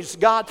 Praise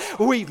God.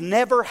 We've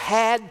never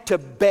had to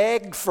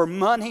beg for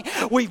money.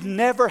 We've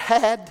never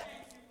had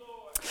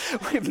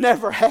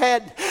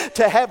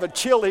to have a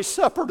chili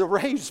supper to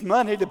raise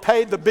money to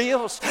pay the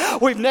bills.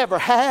 We've never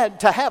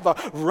had to have a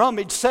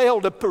rummage sale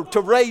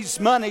to raise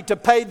money to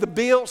pay the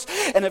bills.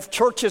 And if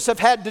churches have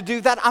had to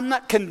do that, I'm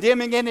not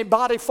condemning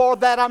anybody for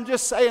that. I'm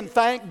just saying,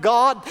 thank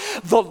God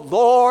the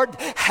Lord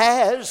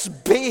has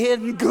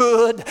been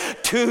good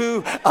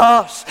to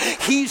us.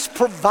 He's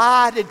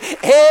provided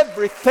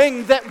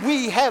everything that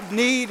we have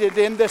needed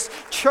in this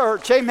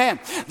church. Amen.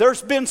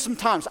 There's been some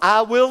times,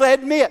 I will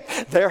admit,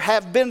 there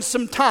have been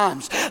some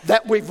times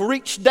that we've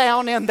reached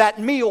down in that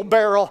meal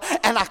barrel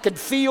and I could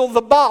feel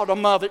the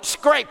bottom of it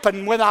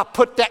scraping when I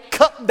put that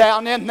cup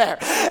down in there.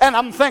 And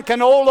I'm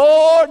thinking, oh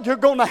Lord, you're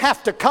going to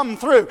have to come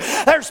through.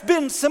 There's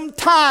been some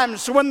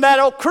times when that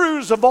old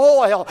cruse of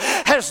oil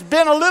has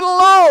been a little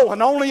low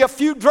and only a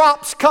few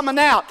drops coming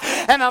out.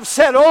 And I've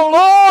said, oh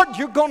Lord,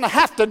 you're going to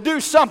have to do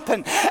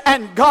something.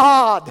 And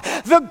God,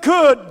 the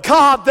good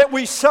God that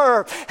we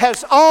serve,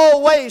 has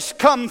always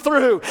come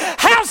through.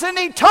 Hasn't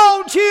He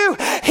told you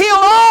He'll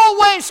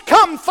always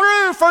come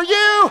through for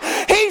you?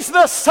 He's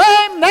the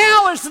same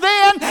now as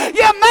then.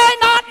 You may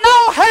not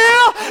know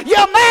how, you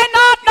may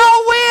not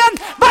know when,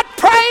 but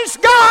praise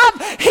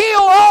God,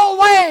 He'll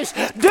always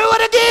do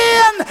it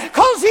again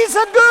because He's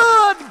a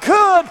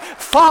good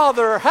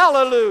Father.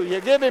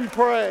 Hallelujah. Give Him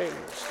praise.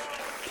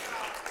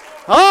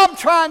 I'm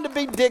trying to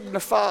be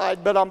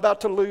dignified, but I'm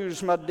about to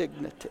lose my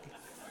dignity.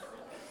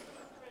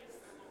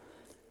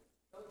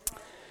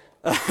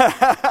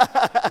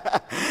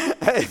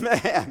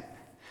 Amen.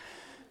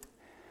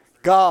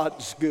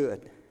 God's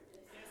good.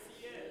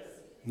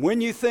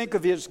 When you think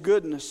of His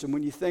goodness and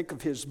when you think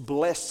of His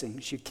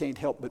blessings, you can't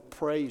help but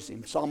praise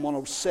Him. Psalm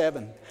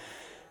 107,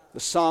 the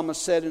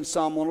psalmist said in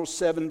Psalm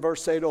 107,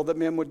 verse 8, oh, that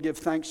men would give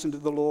thanks unto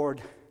the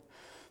Lord,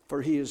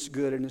 for He is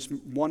good, and His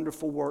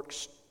wonderful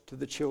works to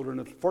the children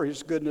of, for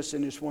His goodness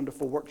and His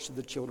wonderful works to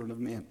the children of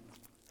men.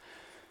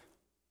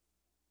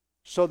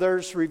 So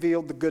there's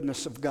revealed the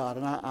goodness of God,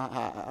 and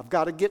I've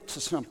got to get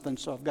to something,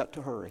 so I've got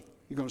to hurry.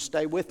 You going to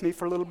stay with me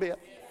for a little bit?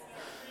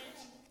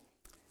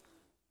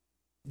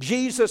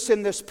 Jesus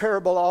in this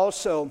parable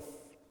also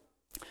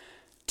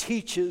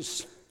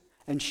teaches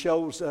and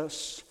shows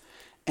us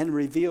and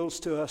reveals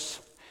to us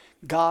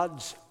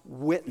God's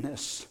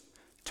witness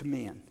to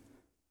men.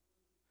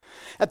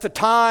 At the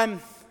time,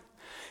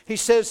 he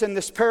says in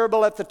this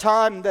parable, at the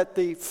time that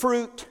the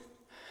fruit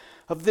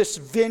of this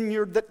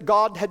vineyard that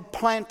God had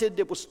planted,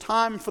 it was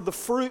time for the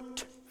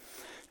fruit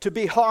to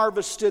be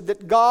harvested,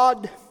 that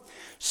God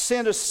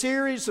sent a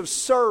series of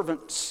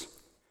servants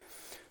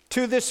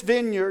to this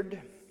vineyard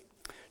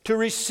to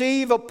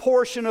receive a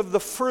portion of the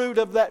fruit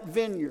of that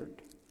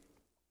vineyard.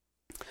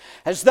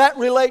 As that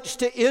relates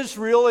to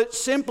Israel, it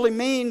simply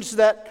means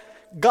that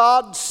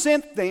God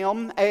sent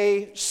them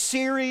a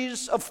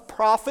series of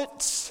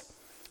prophets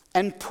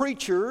and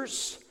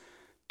preachers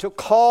to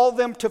call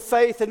them to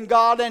faith in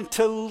God and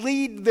to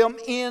lead them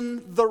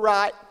in the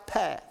right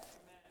path.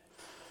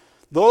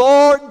 The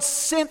Lord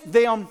sent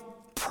them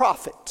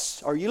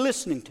prophets. Are you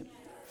listening to me?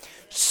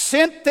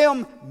 Sent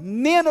them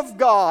men of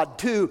God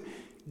to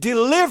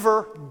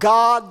deliver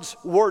God's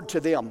word to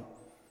them.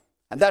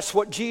 And that's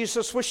what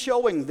Jesus was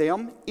showing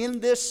them in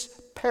this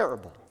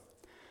parable.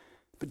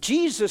 But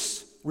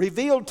Jesus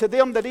revealed to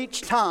them that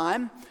each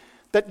time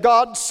that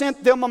God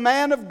sent them a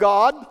man of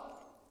God,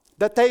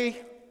 that they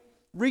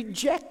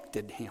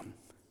rejected him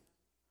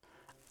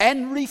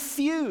and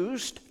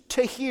refused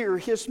to hear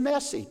his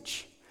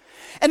message.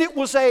 And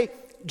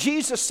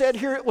Jesus said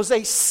here, it was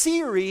a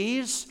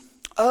series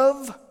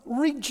of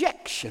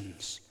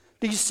rejections.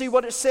 Do you see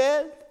what it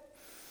said?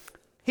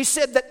 He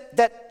said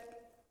that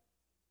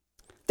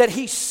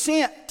he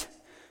sent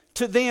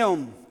to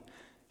them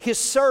his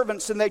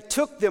servants, and they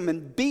took them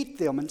and beat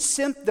them and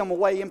sent them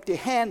away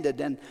empty-handed.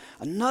 And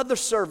another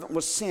servant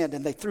was sent,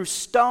 and they threw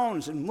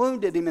stones and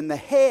wounded him in the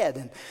head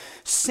and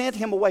sent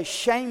him away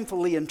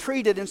shamefully and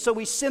treated. And so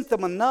he sent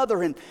them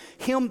another, and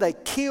him they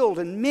killed,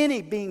 and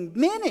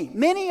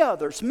many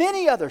others,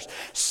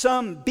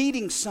 some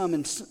beating some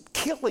and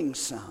killing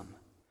some.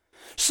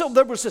 So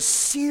there was a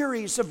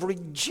series of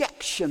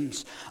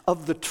rejections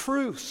of the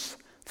truth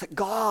that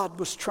God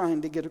was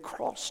trying to get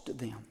across to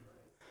them.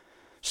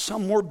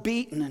 Some were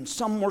beaten, and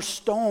some were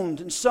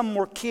stoned, and some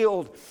were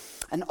killed,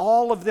 and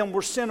all of them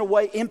were sent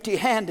away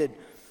empty-handed.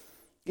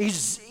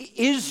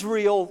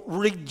 Israel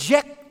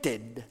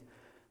rejected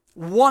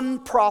one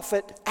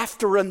prophet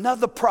after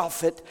another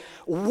prophet,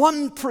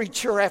 one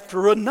preacher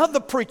after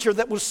another preacher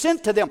that was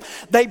sent to them.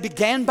 They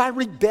began by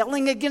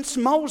rebelling against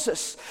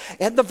Moses.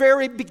 At the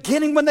very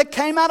beginning, when they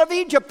came out of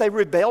Egypt, they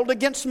rebelled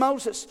against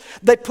Moses.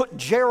 They put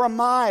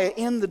Jeremiah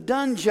in the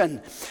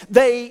dungeon.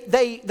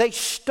 They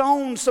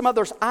stoned some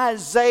others.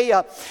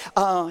 Isaiah,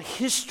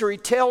 history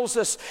tells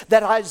us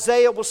that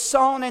Isaiah was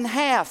sawn in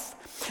half.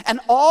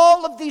 And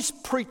all of these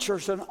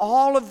preachers and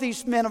all of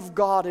these men of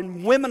God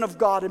and women of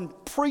God and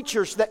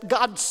preachers that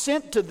God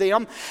sent to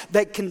them,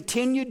 they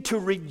continued to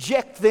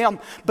reject them.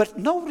 But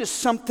notice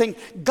something,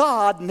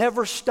 God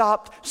never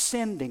stopped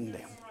sending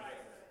them.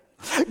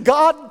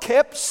 God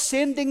kept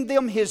sending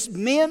them his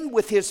men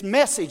with his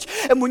message.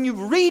 And when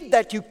you read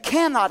that, you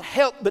cannot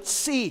help but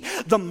see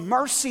the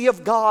mercy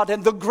of God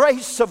and the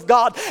grace of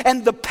God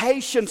and the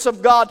patience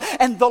of God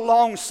and the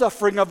long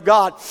suffering of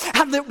God.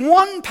 And that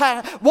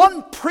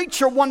one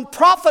preacher, one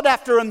prophet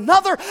after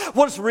another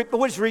was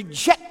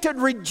rejected,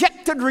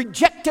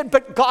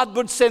 but God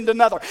would send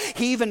another.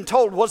 He even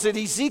told, was it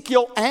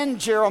Ezekiel and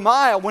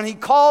Jeremiah, when he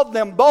called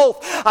them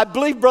both, I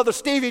believe Brother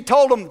Stevie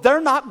told them,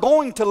 they're not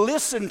going to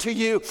listen to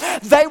you.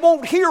 They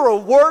won't hear a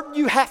word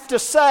you have to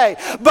say,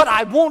 but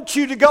I want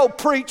you to go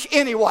preach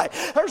anyway.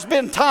 There's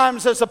been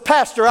times as a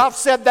pastor I've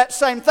said that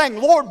same thing.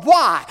 Lord,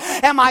 why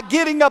am I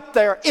getting up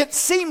there? It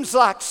seems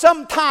like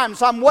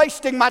sometimes I'm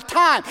wasting my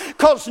time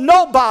because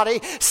nobody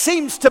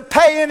seems to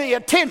pay any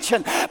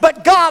attention.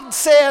 But God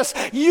says,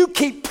 you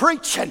keep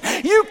preaching,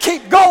 you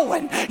keep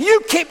going,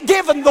 you keep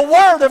giving the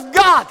word of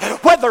God.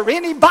 Whether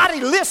anybody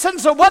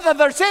listens or whether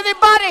there's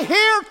anybody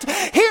here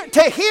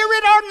to hear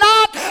it or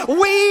not,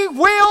 we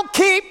will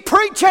keep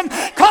preaching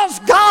because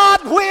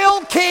God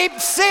will keep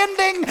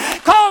sending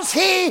because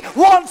he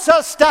wants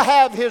us to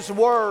have his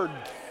word.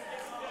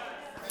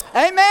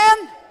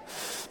 Amen?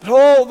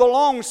 Oh, the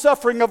long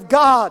suffering of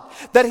God,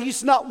 that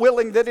he's not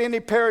willing that any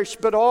perish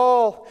but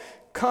all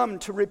come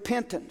to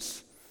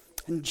repentance.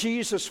 And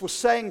Jesus was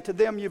saying to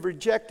them, you've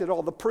rejected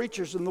all the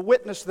preachers and the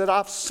witness that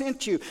I've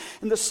sent you.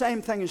 And the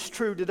same thing is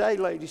true today,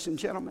 ladies and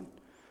gentlemen.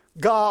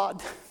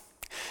 God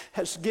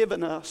has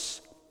given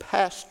us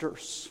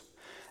pastors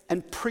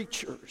and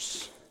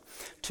preachers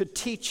to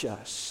teach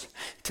us,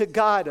 to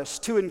guide us,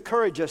 to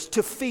encourage us,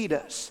 to feed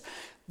us.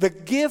 The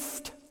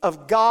gift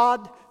of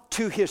God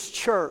to his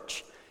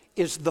church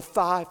is the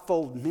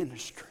fivefold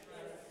ministry.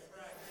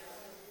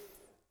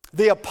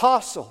 The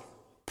apostle,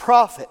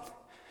 prophet,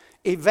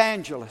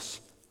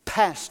 evangelist,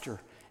 pastor,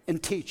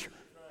 and teacher.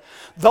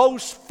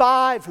 Those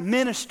five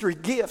ministry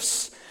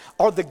gifts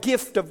are the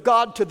gift of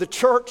God to the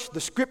church.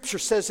 The scripture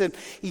says in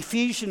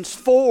Ephesians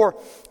 4,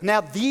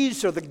 now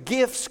these are the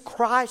gifts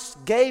Christ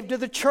gave to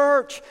the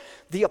church.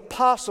 The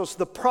apostles,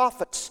 the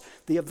prophets,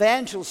 the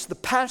evangelists, the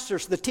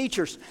pastors, the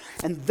teachers.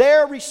 And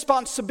their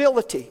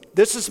responsibility,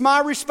 this is my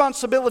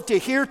responsibility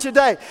here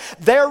today,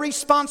 their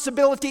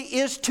responsibility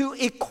is to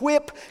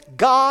equip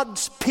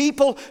God's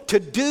people to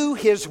do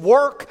his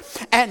work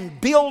and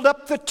build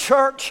up the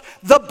church,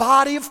 the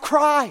body of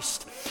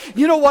Christ.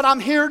 You know what I'm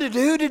here to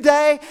do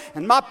today?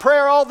 And my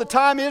prayer all the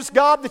time is,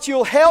 God, that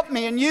you'll help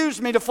me and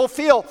use me to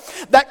fulfill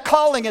that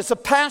calling as a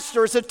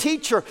pastor, as a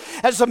teacher,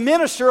 as a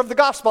minister of the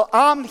gospel.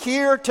 I'm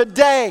here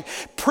today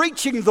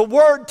preaching the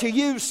word to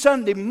you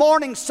Sunday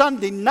morning,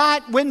 Sunday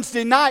night,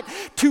 Wednesday night,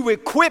 to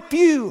equip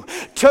you,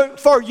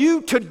 for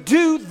you to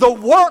do the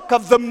work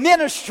of the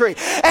ministry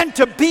and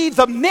to be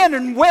the men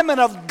and women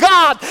of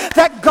God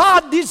that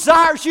God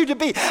desires you to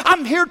be.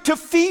 I'm here to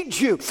feed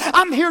you.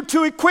 I'm here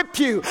to equip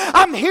you.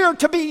 I'm here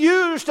to be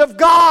used of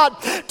God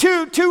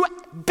to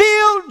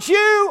build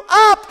you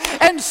up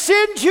and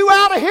send you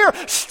out of here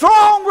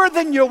stronger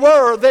than you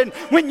were than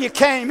when you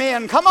came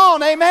in. Come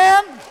on,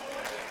 amen?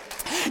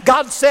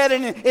 God said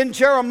in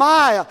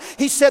Jeremiah,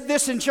 He said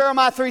this in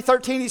Jeremiah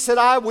 3:13, He said,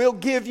 I will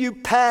give you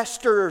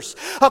pastors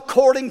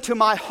according to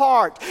my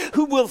heart,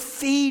 who will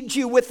feed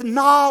you with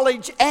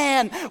knowledge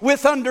and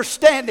with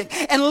understanding.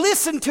 And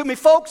listen to me,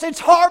 folks,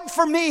 it's hard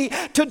for me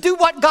to do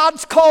what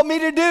God's called me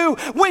to do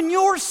when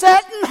you're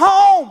sitting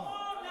home.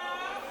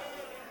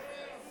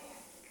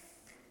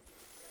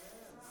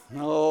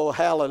 Oh,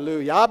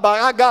 hallelujah.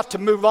 I got to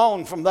move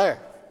on from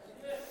there.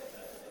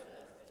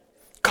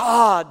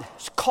 God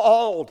has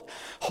called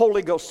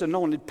Holy Ghost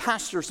anointed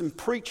pastors and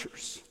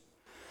preachers.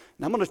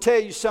 And I'm going to tell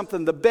you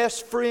something. The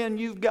best friend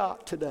you've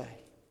got today,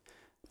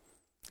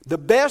 the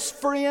best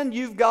friend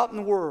you've got in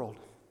the world,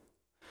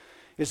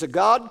 is a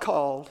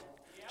God-called,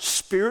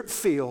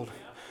 Spirit-filled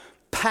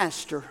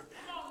pastor,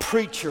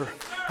 preacher,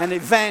 and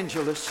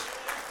evangelist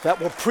that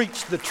will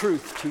preach the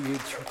truth to you,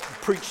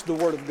 preach the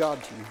Word of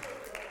God to you.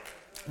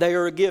 They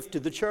are a gift to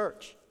the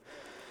church.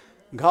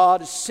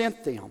 God has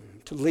sent them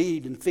to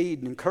lead and feed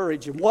and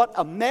encourage. And what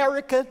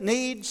America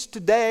needs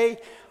today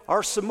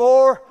are some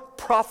more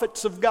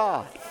prophets of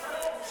God.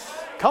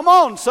 Come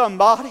on,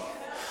 somebody.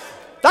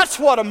 That's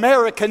what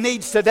America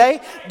needs today.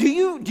 Do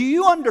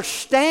you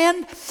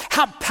understand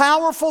how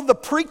powerful the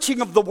preaching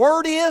of the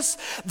Word is?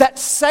 That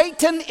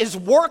Satan is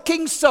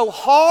working so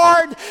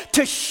hard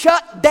to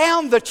shut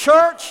down the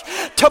church,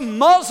 to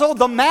muzzle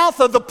the mouth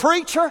of the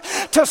preacher,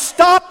 to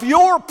stop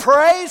your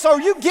praise.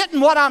 Are you getting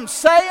what I'm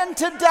saying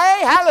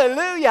today?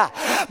 Hallelujah.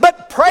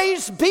 But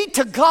praise be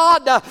to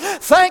God.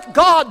 Thank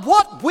God.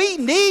 What we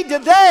need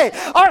today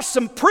are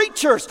some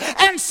preachers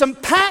and some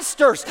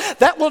pastors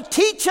that will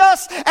teach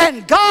us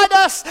and guide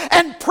us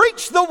and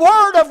preach the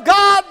Word of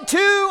God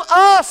to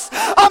us.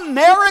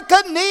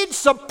 America needs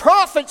some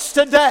prophets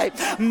today,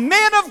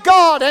 men of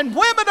God and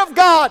women of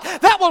God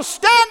that will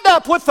stand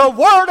up with the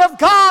Word of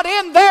God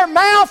in their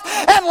mouth,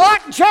 and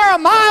like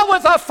Jeremiah,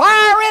 with a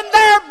fire in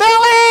their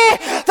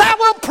belly, that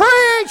will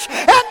preach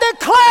and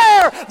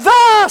declare,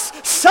 thus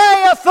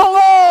saith the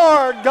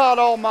Lord God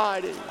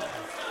Almighty.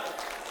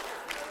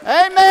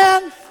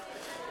 Amen.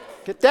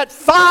 Get that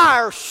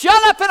fire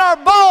shut up in our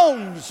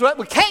bones so that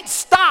we can't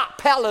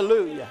stop.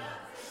 Hallelujah.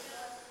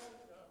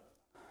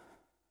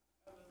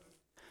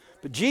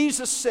 But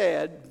Jesus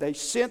said they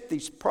sent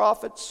these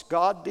prophets,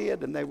 God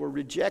did, and they were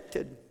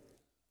rejected.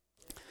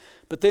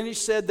 But then He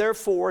said,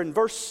 therefore, in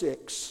verse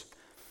 6,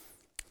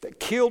 they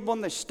killed one,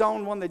 they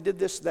stoned one, they did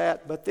this,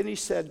 that. But then He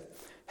said,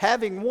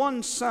 having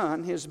one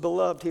son, His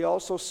beloved, He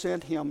also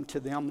sent him to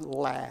them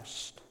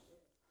last.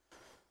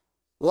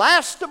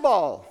 Last of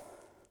all,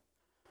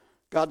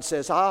 God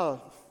says,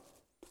 I'll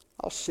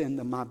send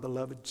them my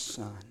beloved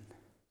Son.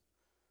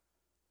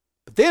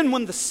 But then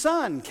when the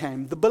Son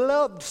came, the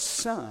beloved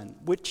Son,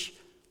 which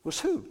was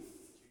who?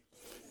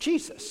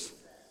 Jesus.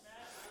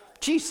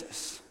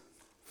 Jesus.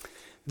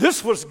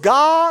 This was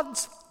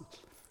God's.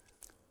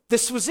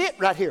 This was it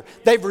right here.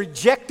 They've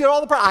rejected all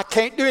the prayer. I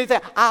can't do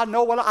anything. I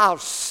know what I'll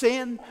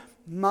send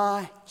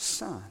my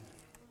Son.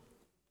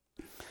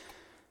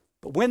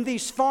 But when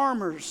these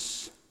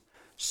farmers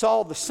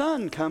saw the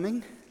Son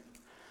coming,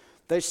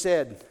 they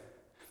said,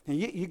 and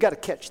you got to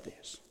catch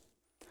this.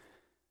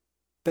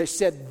 They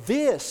said,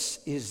 this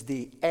is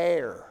the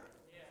heir.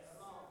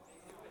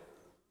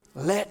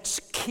 Let's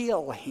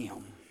kill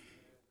him.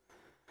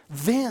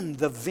 Then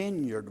the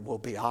vineyard will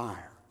be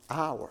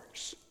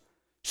ours.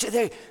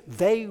 See,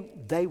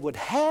 they would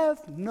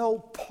have no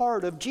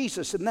part of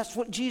Jesus, and that's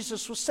what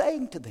Jesus was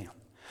saying to them.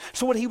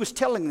 So what He was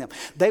telling them,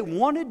 they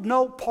wanted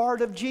no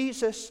part of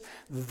Jesus.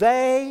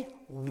 They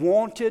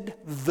wanted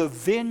the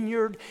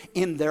vineyard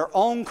in their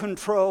own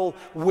control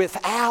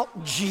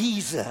without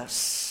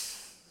Jesus.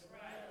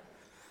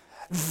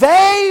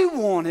 They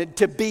wanted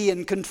to be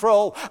in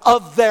control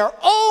of their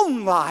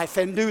own life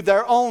and do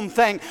their own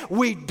thing.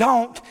 We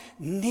don't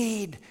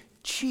need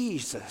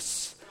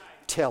Jesus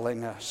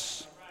telling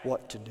us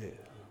what to do.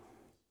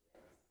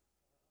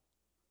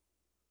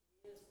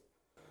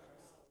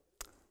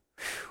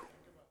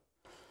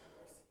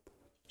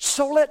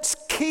 So let's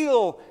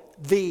kill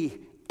the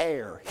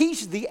heir.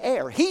 He's the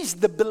heir. He's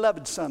the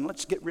beloved Son.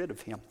 Let's get rid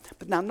of him.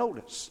 But now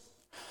notice,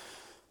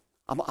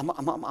 I'm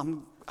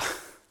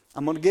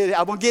gonna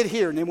get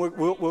here, and then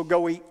we'll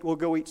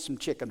go eat some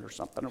chicken or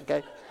something.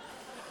 Okay.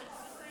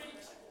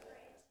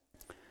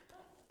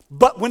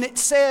 But when it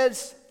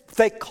says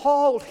they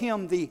called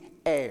him the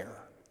heir,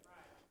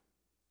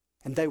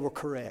 and they were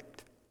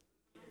correct.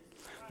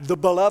 The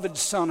beloved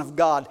Son of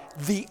God,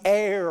 the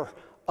heir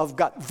of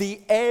God,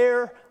 the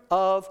heir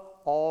of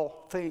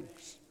all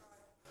things.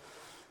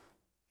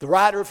 The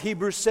writer of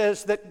Hebrews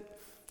says that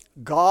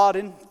God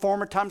in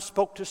former times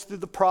spoke to us through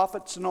the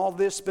prophets and all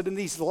this, but in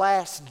these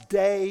last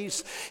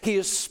days He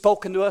has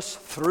spoken to us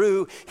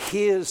through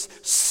His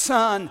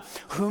Son,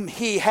 whom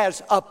He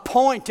has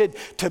appointed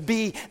to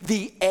be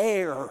the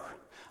heir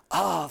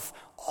of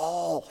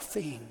all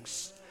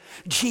things.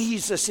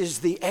 Jesus is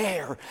the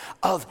heir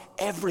of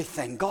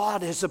everything.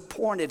 God has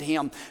appointed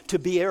him to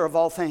be heir of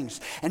all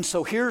things. And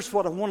so here's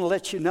what I want to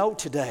let you know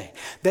today.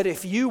 That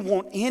if you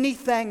want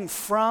anything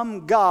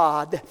from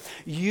God,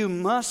 you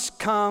must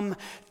come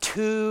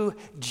to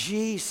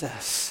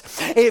Jesus.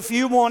 If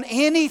you want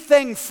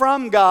anything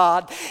from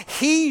God,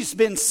 he's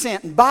been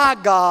sent by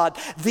God,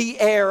 the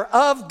heir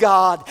of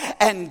God,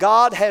 and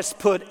God has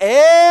put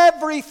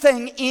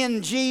everything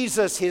in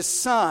Jesus, his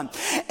son.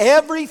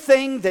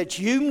 Everything that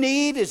you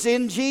need is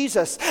in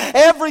Jesus.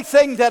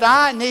 Everything that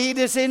I need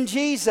is in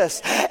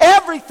Jesus.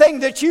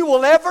 Everything that you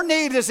will ever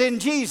need is in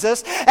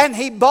Jesus, and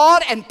he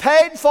bought and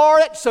paid for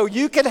it so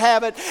you can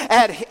have it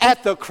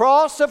at the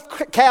cross of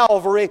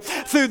Calvary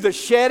through the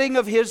shedding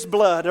of his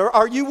blood.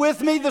 Are you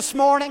with me this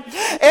morning?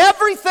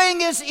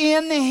 Everything is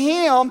in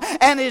him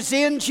and is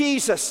in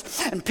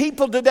Jesus. And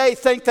people today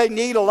think they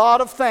need a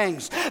lot of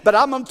things. But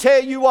I'm going to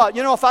tell you what,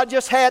 if I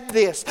just had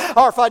this,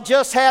 or if I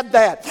just had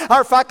that,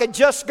 or if I could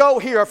just go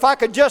here, if I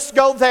could just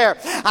go there,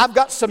 I've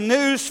got some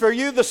news for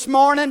you this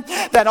morning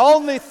that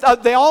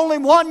the only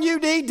one you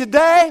need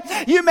today,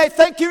 you may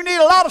think you need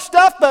a lot of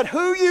stuff, but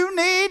who you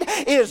need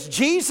is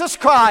Jesus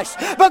Christ.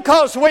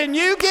 Because when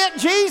you get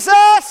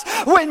Jesus,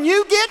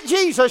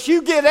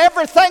 you get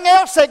everything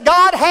else that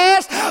God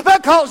has,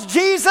 because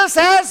Jesus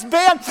has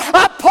been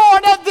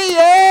appointed the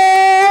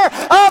heir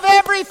of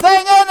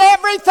everything, and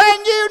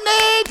everything you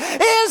need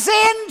is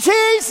in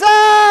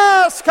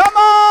Jesus. Come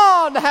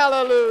on,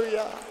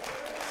 hallelujah.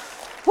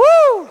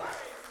 Woo!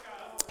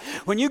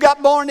 When you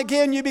got born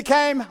again, you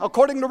became,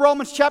 according to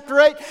Romans chapter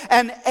 8,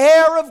 an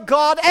heir of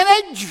God and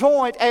a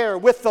joint heir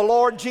with the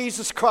Lord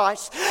Jesus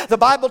Christ. The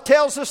Bible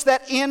tells us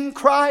that in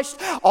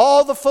Christ,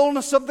 all the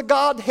fullness of the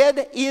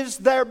Godhead is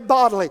there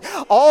bodily.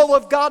 All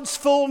of God's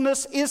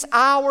fullness is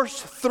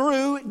ours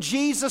through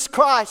Jesus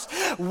Christ.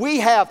 We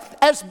have,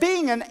 as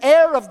being an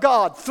heir of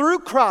God through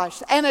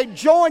Christ and a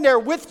joint heir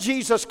with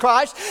Jesus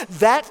Christ,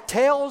 that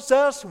tells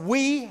us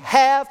we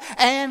have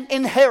an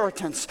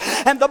inheritance.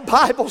 And the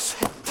Bible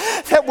says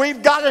that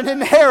we've got an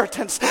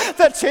inheritance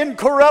that's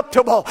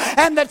incorruptible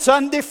and that's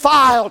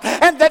undefiled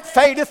and that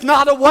fadeth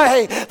not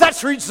away,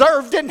 that's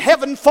reserved in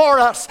heaven for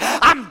us.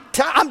 I'm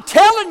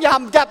telling you,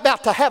 I'm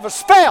about to have a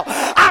spell.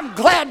 I'm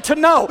glad to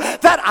know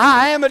that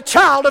I am a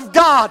child of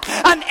God,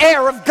 an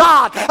heir of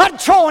God, a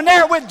joint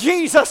heir with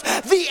Jesus.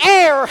 The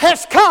heir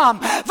has come.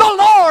 The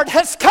Lord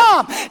has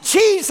come.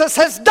 Jesus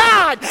has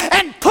died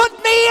and put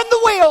me in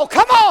the will.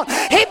 Come on.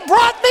 He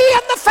brought me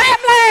in the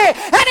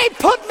family and he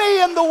put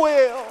me in the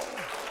will.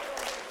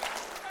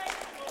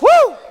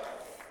 Woo!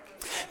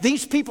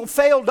 These people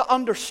failed to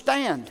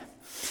understand.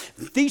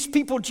 These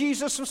people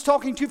Jesus was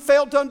talking to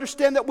failed to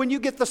understand that when you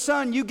get the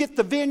Son, you get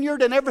the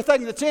vineyard and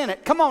everything that's in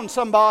it. Come on,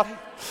 somebody.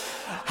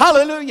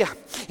 Hallelujah.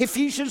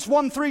 Ephesians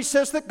 1:3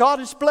 says that God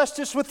has blessed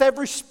us with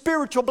every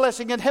spiritual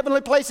blessing in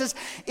heavenly places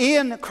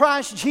in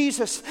Christ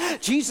Jesus.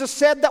 Jesus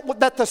said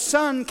that the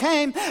Son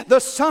came, the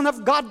Son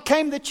of God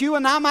came that you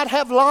and I might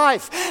have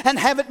life and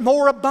have it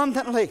more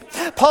abundantly.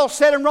 Paul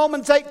said in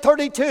Romans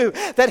 8:32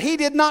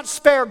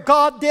 that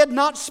God did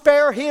not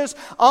spare his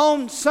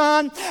own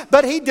Son,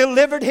 but he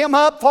delivered him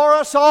up for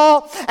us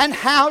all. And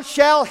how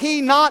shall he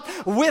not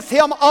with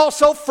him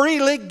also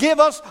freely give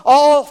us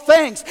all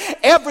things?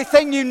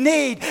 Everything you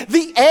need,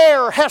 the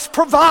heir has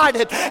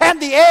provided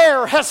and the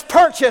heir has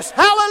purchased.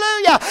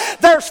 Hallelujah.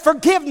 There's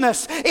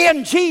forgiveness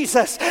in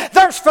Jesus.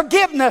 There's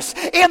forgiveness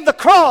in the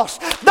cross.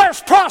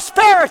 There's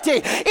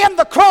prosperity in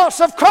the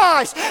cross of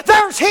Christ.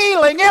 There's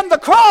healing in the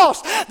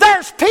cross.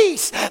 There's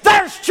peace.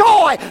 There's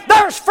joy.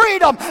 There's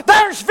freedom.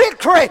 There's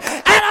victory.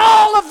 And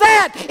all of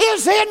that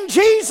is in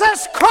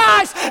Jesus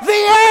Christ. The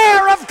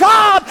heir of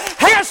God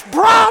has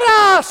brought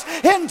us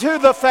into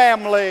the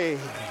family.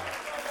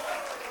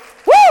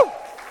 Woo!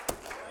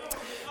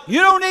 You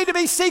don't need to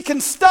be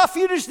seeking stuff.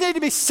 You just need to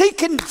be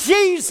seeking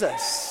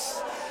Jesus.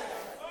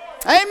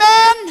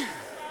 Amen.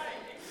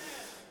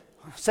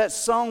 It's that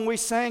song we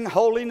sing,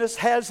 holiness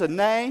has a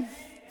name,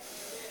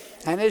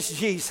 and it's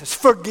Jesus.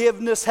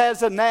 Forgiveness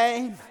has a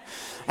name,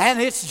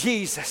 and it's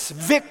Jesus.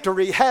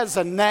 Victory has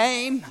a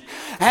name,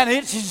 and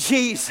it's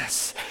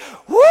Jesus.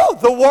 Woo!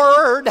 The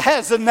Word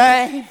has a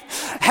name,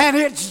 and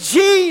it's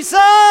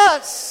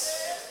Jesus.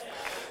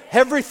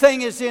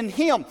 Everything is in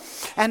Him.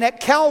 And at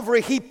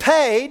Calvary, He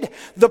paid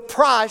the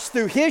price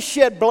through His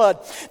shed blood,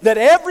 that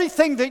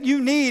everything that you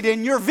need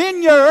in your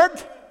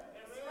vineyard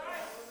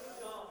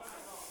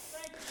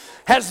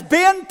has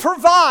been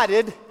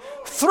provided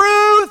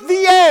through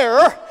the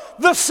heir,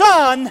 the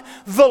Son,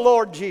 the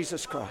Lord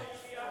Jesus Christ.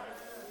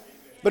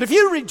 But if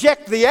you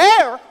reject the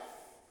heir,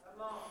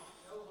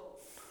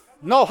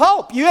 no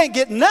hope. You ain't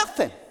getting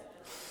nothing.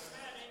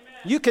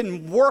 You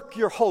can work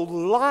your whole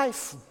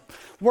life,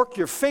 work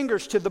your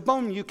fingers to the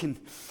bone. You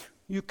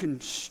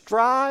can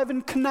strive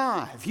and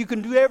connive. You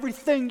can do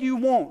everything you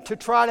want to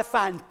try to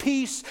find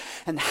peace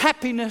and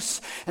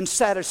happiness and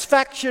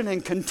satisfaction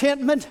and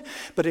contentment.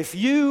 But if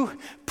you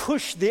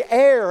push the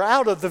heir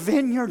out of the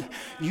vineyard,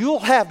 you'll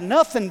have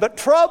nothing but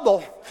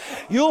trouble.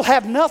 You'll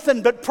have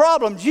nothing but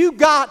problems. You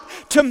got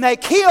to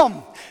make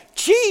Him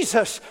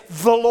Jesus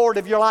the Lord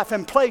of your life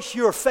and place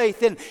your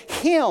faith in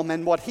Him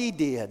and what He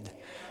did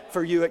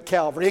for you at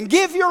Calvary. And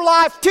give your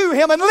life to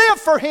Him and live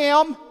for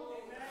Him.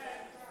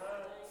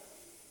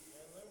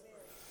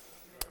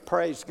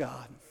 Praise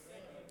God.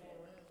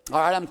 All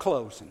right, I'm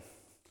closing.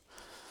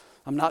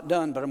 I'm not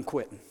done, but I'm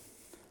quitting.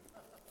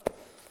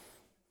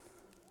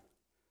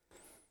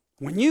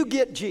 When you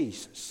get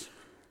Jesus,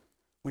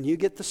 when you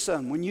get the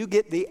Son, when you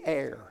get the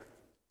heir,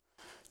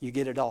 you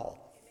get it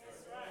all.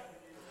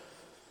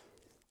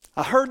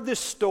 I heard this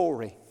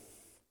story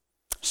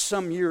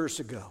some years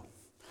ago.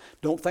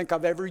 Don't think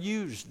I've ever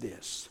used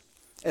this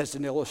as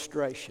an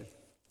illustration.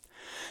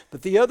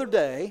 But the other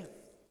day,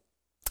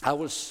 I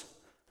was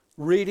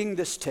reading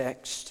this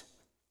text,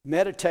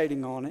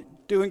 meditating on it,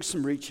 doing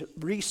some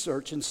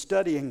research and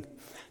studying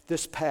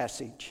this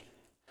passage.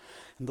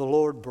 And the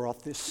Lord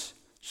brought this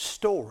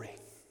story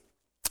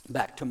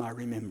back to my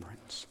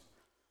remembrance.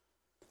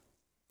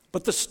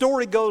 But the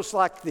story goes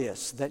like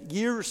this, that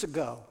years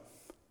ago,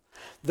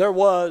 there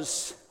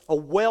was a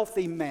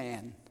wealthy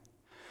man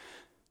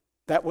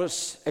that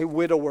was a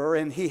widower,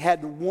 and he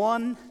had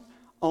one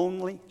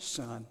only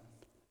son.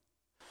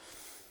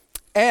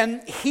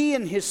 And he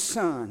and his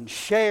son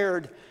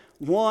shared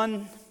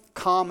one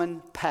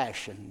common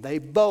passion. They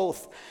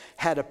both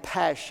had a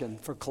passion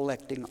for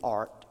collecting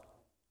art.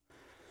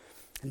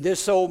 And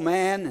this old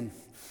man and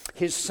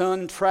his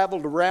son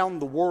traveled around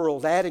the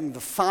world adding the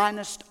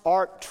finest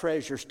art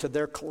treasures to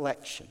their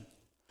collection.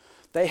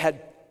 They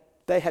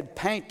had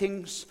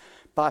paintings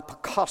by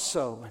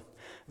Picasso and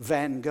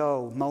Van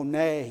Gogh,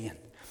 Monet, and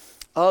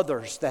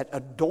others that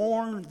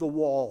adorned the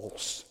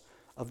walls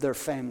of their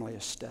family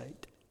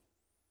estate.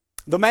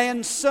 The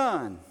man's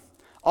son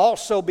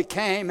also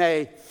became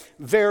a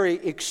very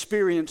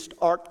experienced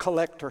art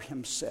collector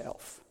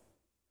himself.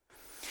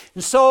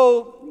 And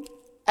so,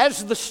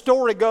 as the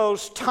story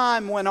goes,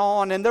 time went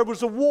on, and there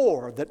was a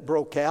war that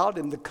broke out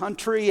in the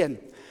country, and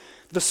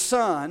the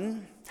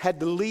son had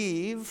to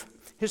leave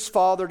his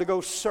father to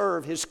go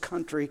serve his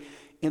country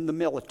in the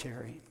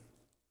military.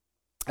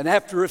 And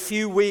after a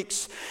few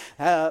weeks,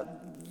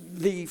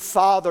 the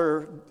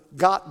father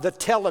got the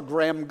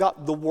telegram,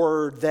 got the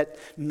word that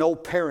no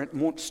parent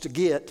wants to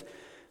get.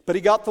 But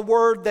he got the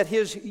word that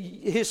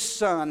his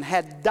son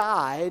had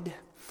died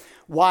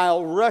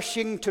while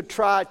rushing to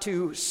try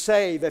to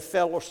save a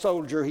fellow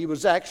soldier. He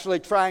was actually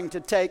trying to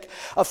take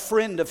a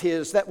friend of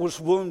his that was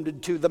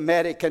wounded to the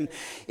medic. And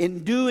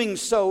in doing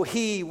so,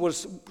 he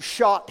was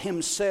shot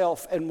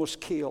himself and was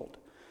killed.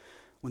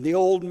 When the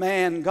old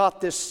man got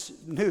this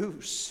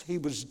news, he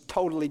was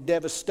totally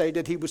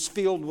devastated. He was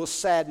filled with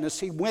sadness.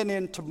 He went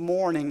into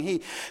mourning.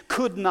 He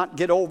could not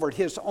get over it.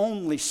 His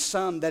only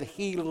son that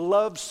he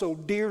loved so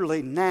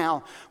dearly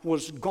now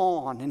was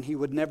gone, and he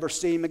would never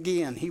see him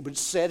again. He would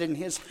sit in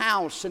his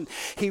house, and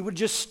he would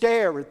just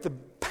stare at the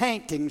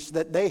paintings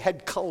that they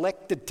had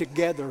collected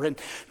together and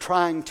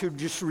trying to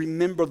just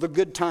remember the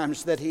good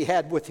times that he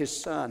had with his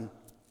son.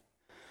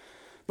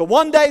 But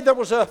one day there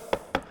was a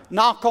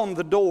knock on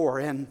the door,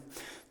 and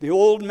the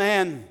old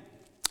man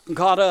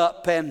got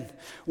up and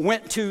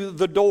went to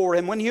the door.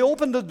 And when he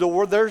opened the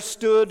door, there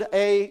stood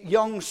a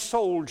young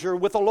soldier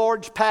with a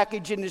large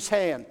package in his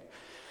hand.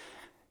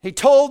 He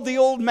told the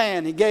old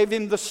man, he gave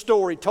him the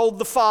story, told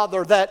the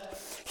father that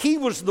he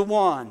was the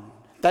one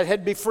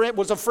that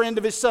was a friend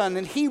of his son,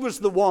 and he was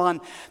the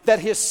one that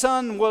his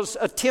son was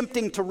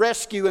attempting to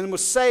rescue and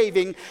was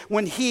saving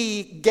when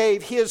he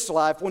gave his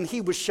life, when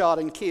he was shot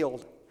and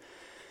killed.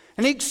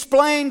 And he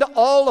explained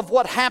all of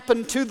what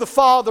happened to the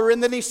father,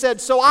 and then he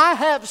said, "So I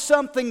have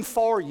something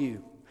for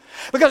you."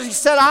 Because he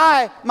said,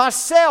 "I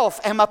myself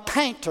am a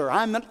painter,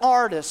 I'm an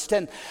artist,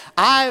 and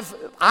I've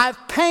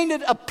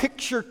painted a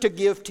picture to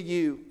give to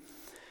you."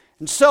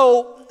 And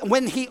so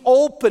when he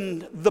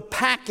opened the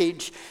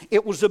package,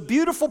 it was a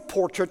beautiful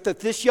portrait that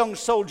this young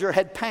soldier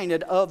had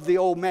painted of the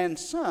old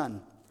man's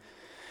son.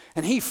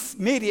 And he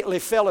immediately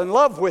fell in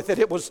love with it.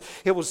 It was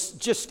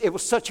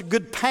such a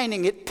good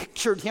painting. It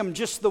pictured him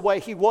just the way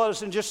he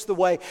was and just the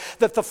way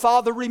that the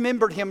father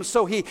remembered him.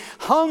 So he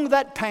hung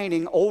that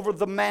painting over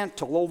the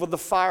mantle, over the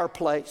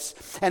fireplace.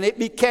 And it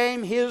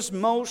became his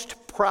most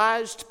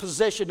prized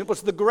possession. It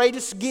was the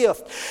greatest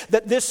gift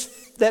that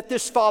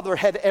this father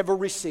had ever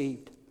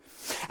received.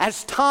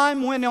 As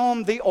time went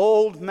on, the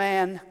old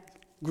man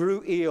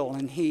grew ill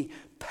and he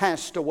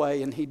passed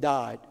away and he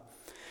died.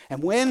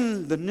 And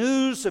when the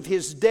news of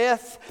his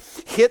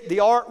death hit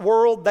the art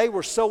world, they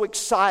were so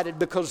excited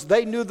because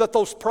they knew that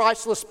those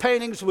priceless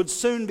paintings would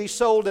soon be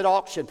sold at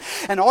auction.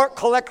 And art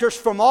collectors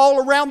from all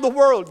around the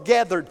world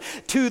gathered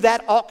to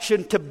that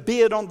auction to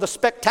bid on the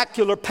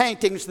spectacular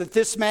paintings that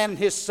this man and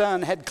his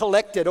son had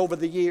collected over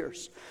the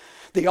years.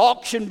 The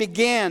auction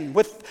began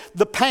with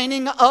the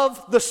painting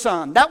of the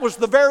son. That was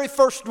the very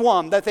first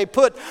one that they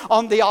put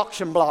on the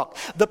auction block.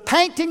 The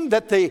painting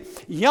that the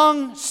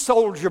young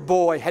soldier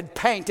boy had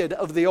painted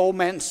of the old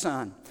man's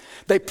son.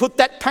 They put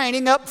that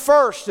painting up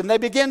first, and they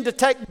began to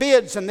take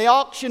bids, and the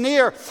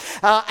auctioneer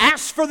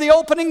asked for the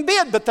opening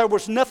bid, but there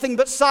was nothing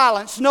but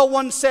silence. No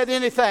one said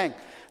anything.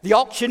 The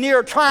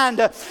auctioneer, trying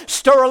to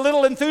stir a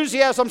little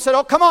enthusiasm, said,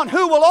 "Oh, come on,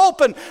 who will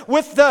open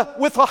with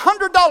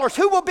 $100?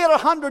 Who will bid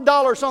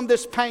 $100 on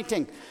this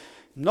painting?"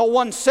 No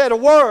one said a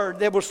word.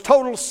 There was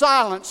total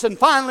silence. And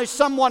finally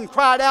someone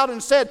cried out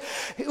and said,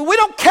 "We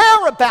don't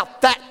care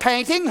about that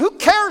painting. Who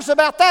cares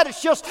about that?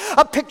 It's just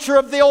a picture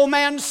of the old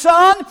man's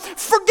son.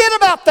 Forget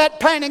about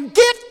that painting.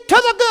 Get to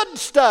the good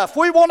stuff.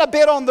 We want to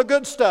bid on the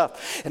good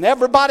stuff." And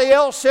everybody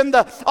else in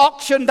the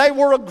auction, they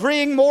were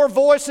agreeing, more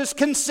voices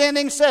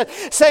consenting,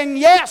 saying,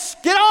 "Yes,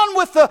 get on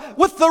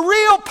with the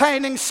real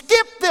painting.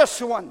 Skip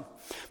this one."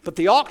 But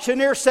the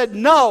auctioneer said,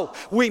 "No,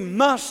 we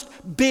must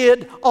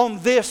bid on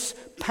this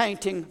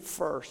painting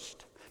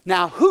first.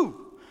 Now, who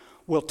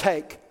will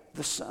take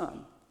the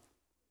son?"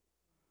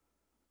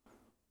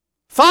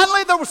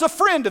 Finally, there was a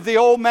friend of the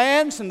old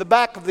man's in the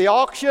back of the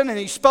auction, and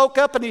he spoke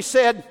up and he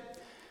said,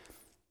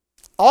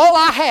 "All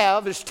I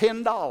have is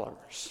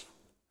 $10.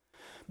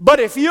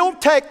 But if you'll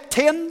take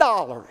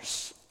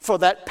 $10 for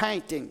that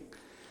painting,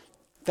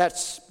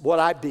 that's what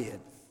I bid."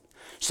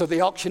 So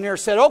the auctioneer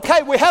said,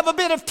 "Okay, we have a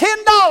bid of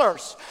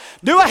 $10.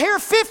 Do I hear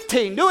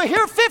 15? Do I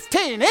hear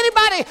 15?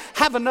 Anybody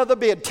have another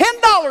bid?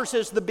 $10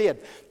 is the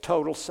bid."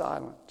 Total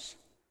silence.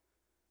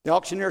 The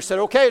auctioneer said,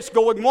 "Okay, it's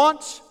going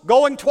once,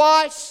 going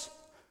twice.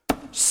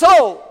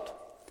 Sold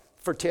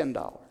for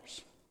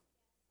 $10.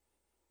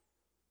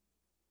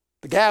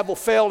 The gavel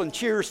fell and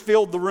cheers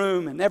filled the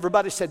room, and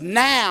everybody said,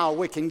 "Now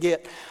we can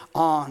get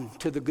on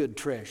to the good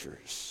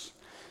treasures,"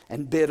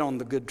 and bid on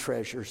the good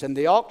treasures. And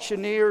the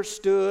auctioneer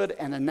stood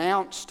and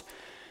announced,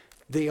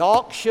 "The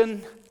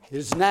auction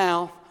is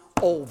now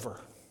over."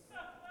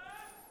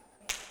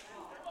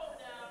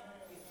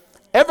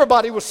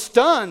 Everybody was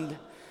stunned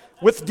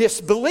with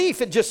disbelief.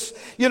 It just,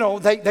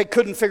 they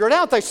couldn't figure it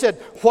out. They said,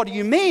 "What do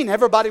you mean?"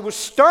 Everybody was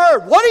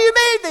stirred. "What do you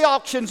mean the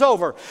auction's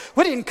over?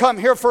 We didn't come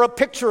here for a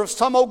picture of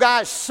some old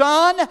guy's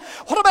son.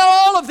 What about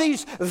all of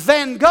these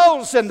Van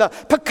Goghs and the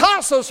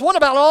Picassos? What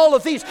about all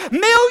of these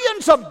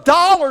millions of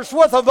dollars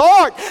worth of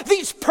art?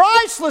 These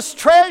priceless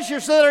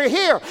treasures that are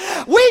here.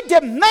 We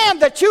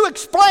demand that you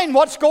explain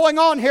what's going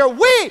on here.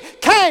 We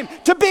came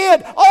to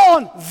bid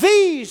on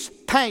these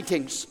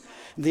paintings."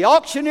 The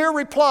auctioneer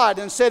replied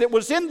and said, "It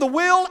was in the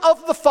will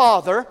of the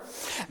Father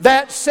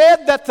that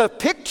said that the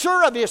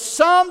picture of his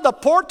son, the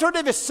portrait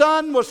of his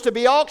son, was to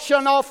be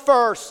auctioned off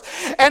first.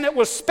 And it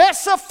was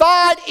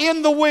specified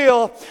in the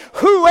will,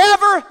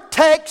 whoever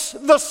takes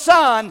the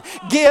son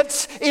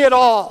gets it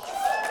all."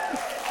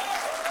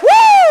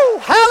 Woo!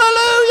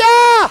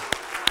 Hallelujah!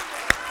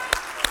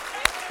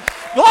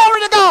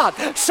 Glory to God.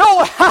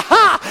 So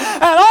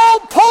an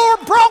old poor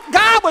broke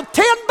guy with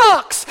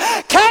 $10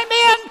 came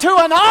into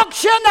an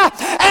auction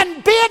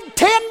and bid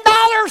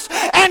 $10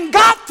 and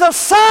got the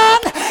son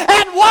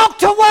and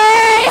walked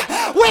away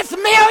with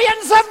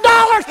millions of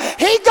dollars.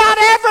 He got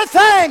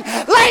everything.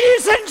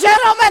 Ladies and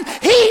gentlemen,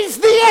 he's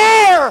the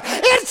heir.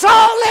 It's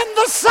all in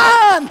the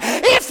son.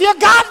 If you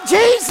got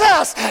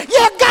Jesus,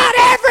 you got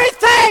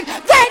everything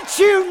that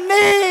you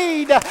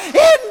need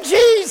in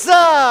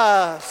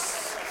Jesus.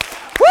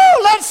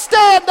 Woo, let's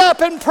stand up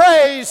and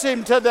praise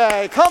Him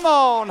today. Come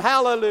on,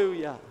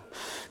 hallelujah.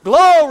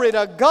 Glory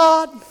to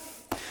God.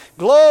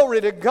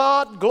 Glory to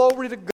God. Glory to God.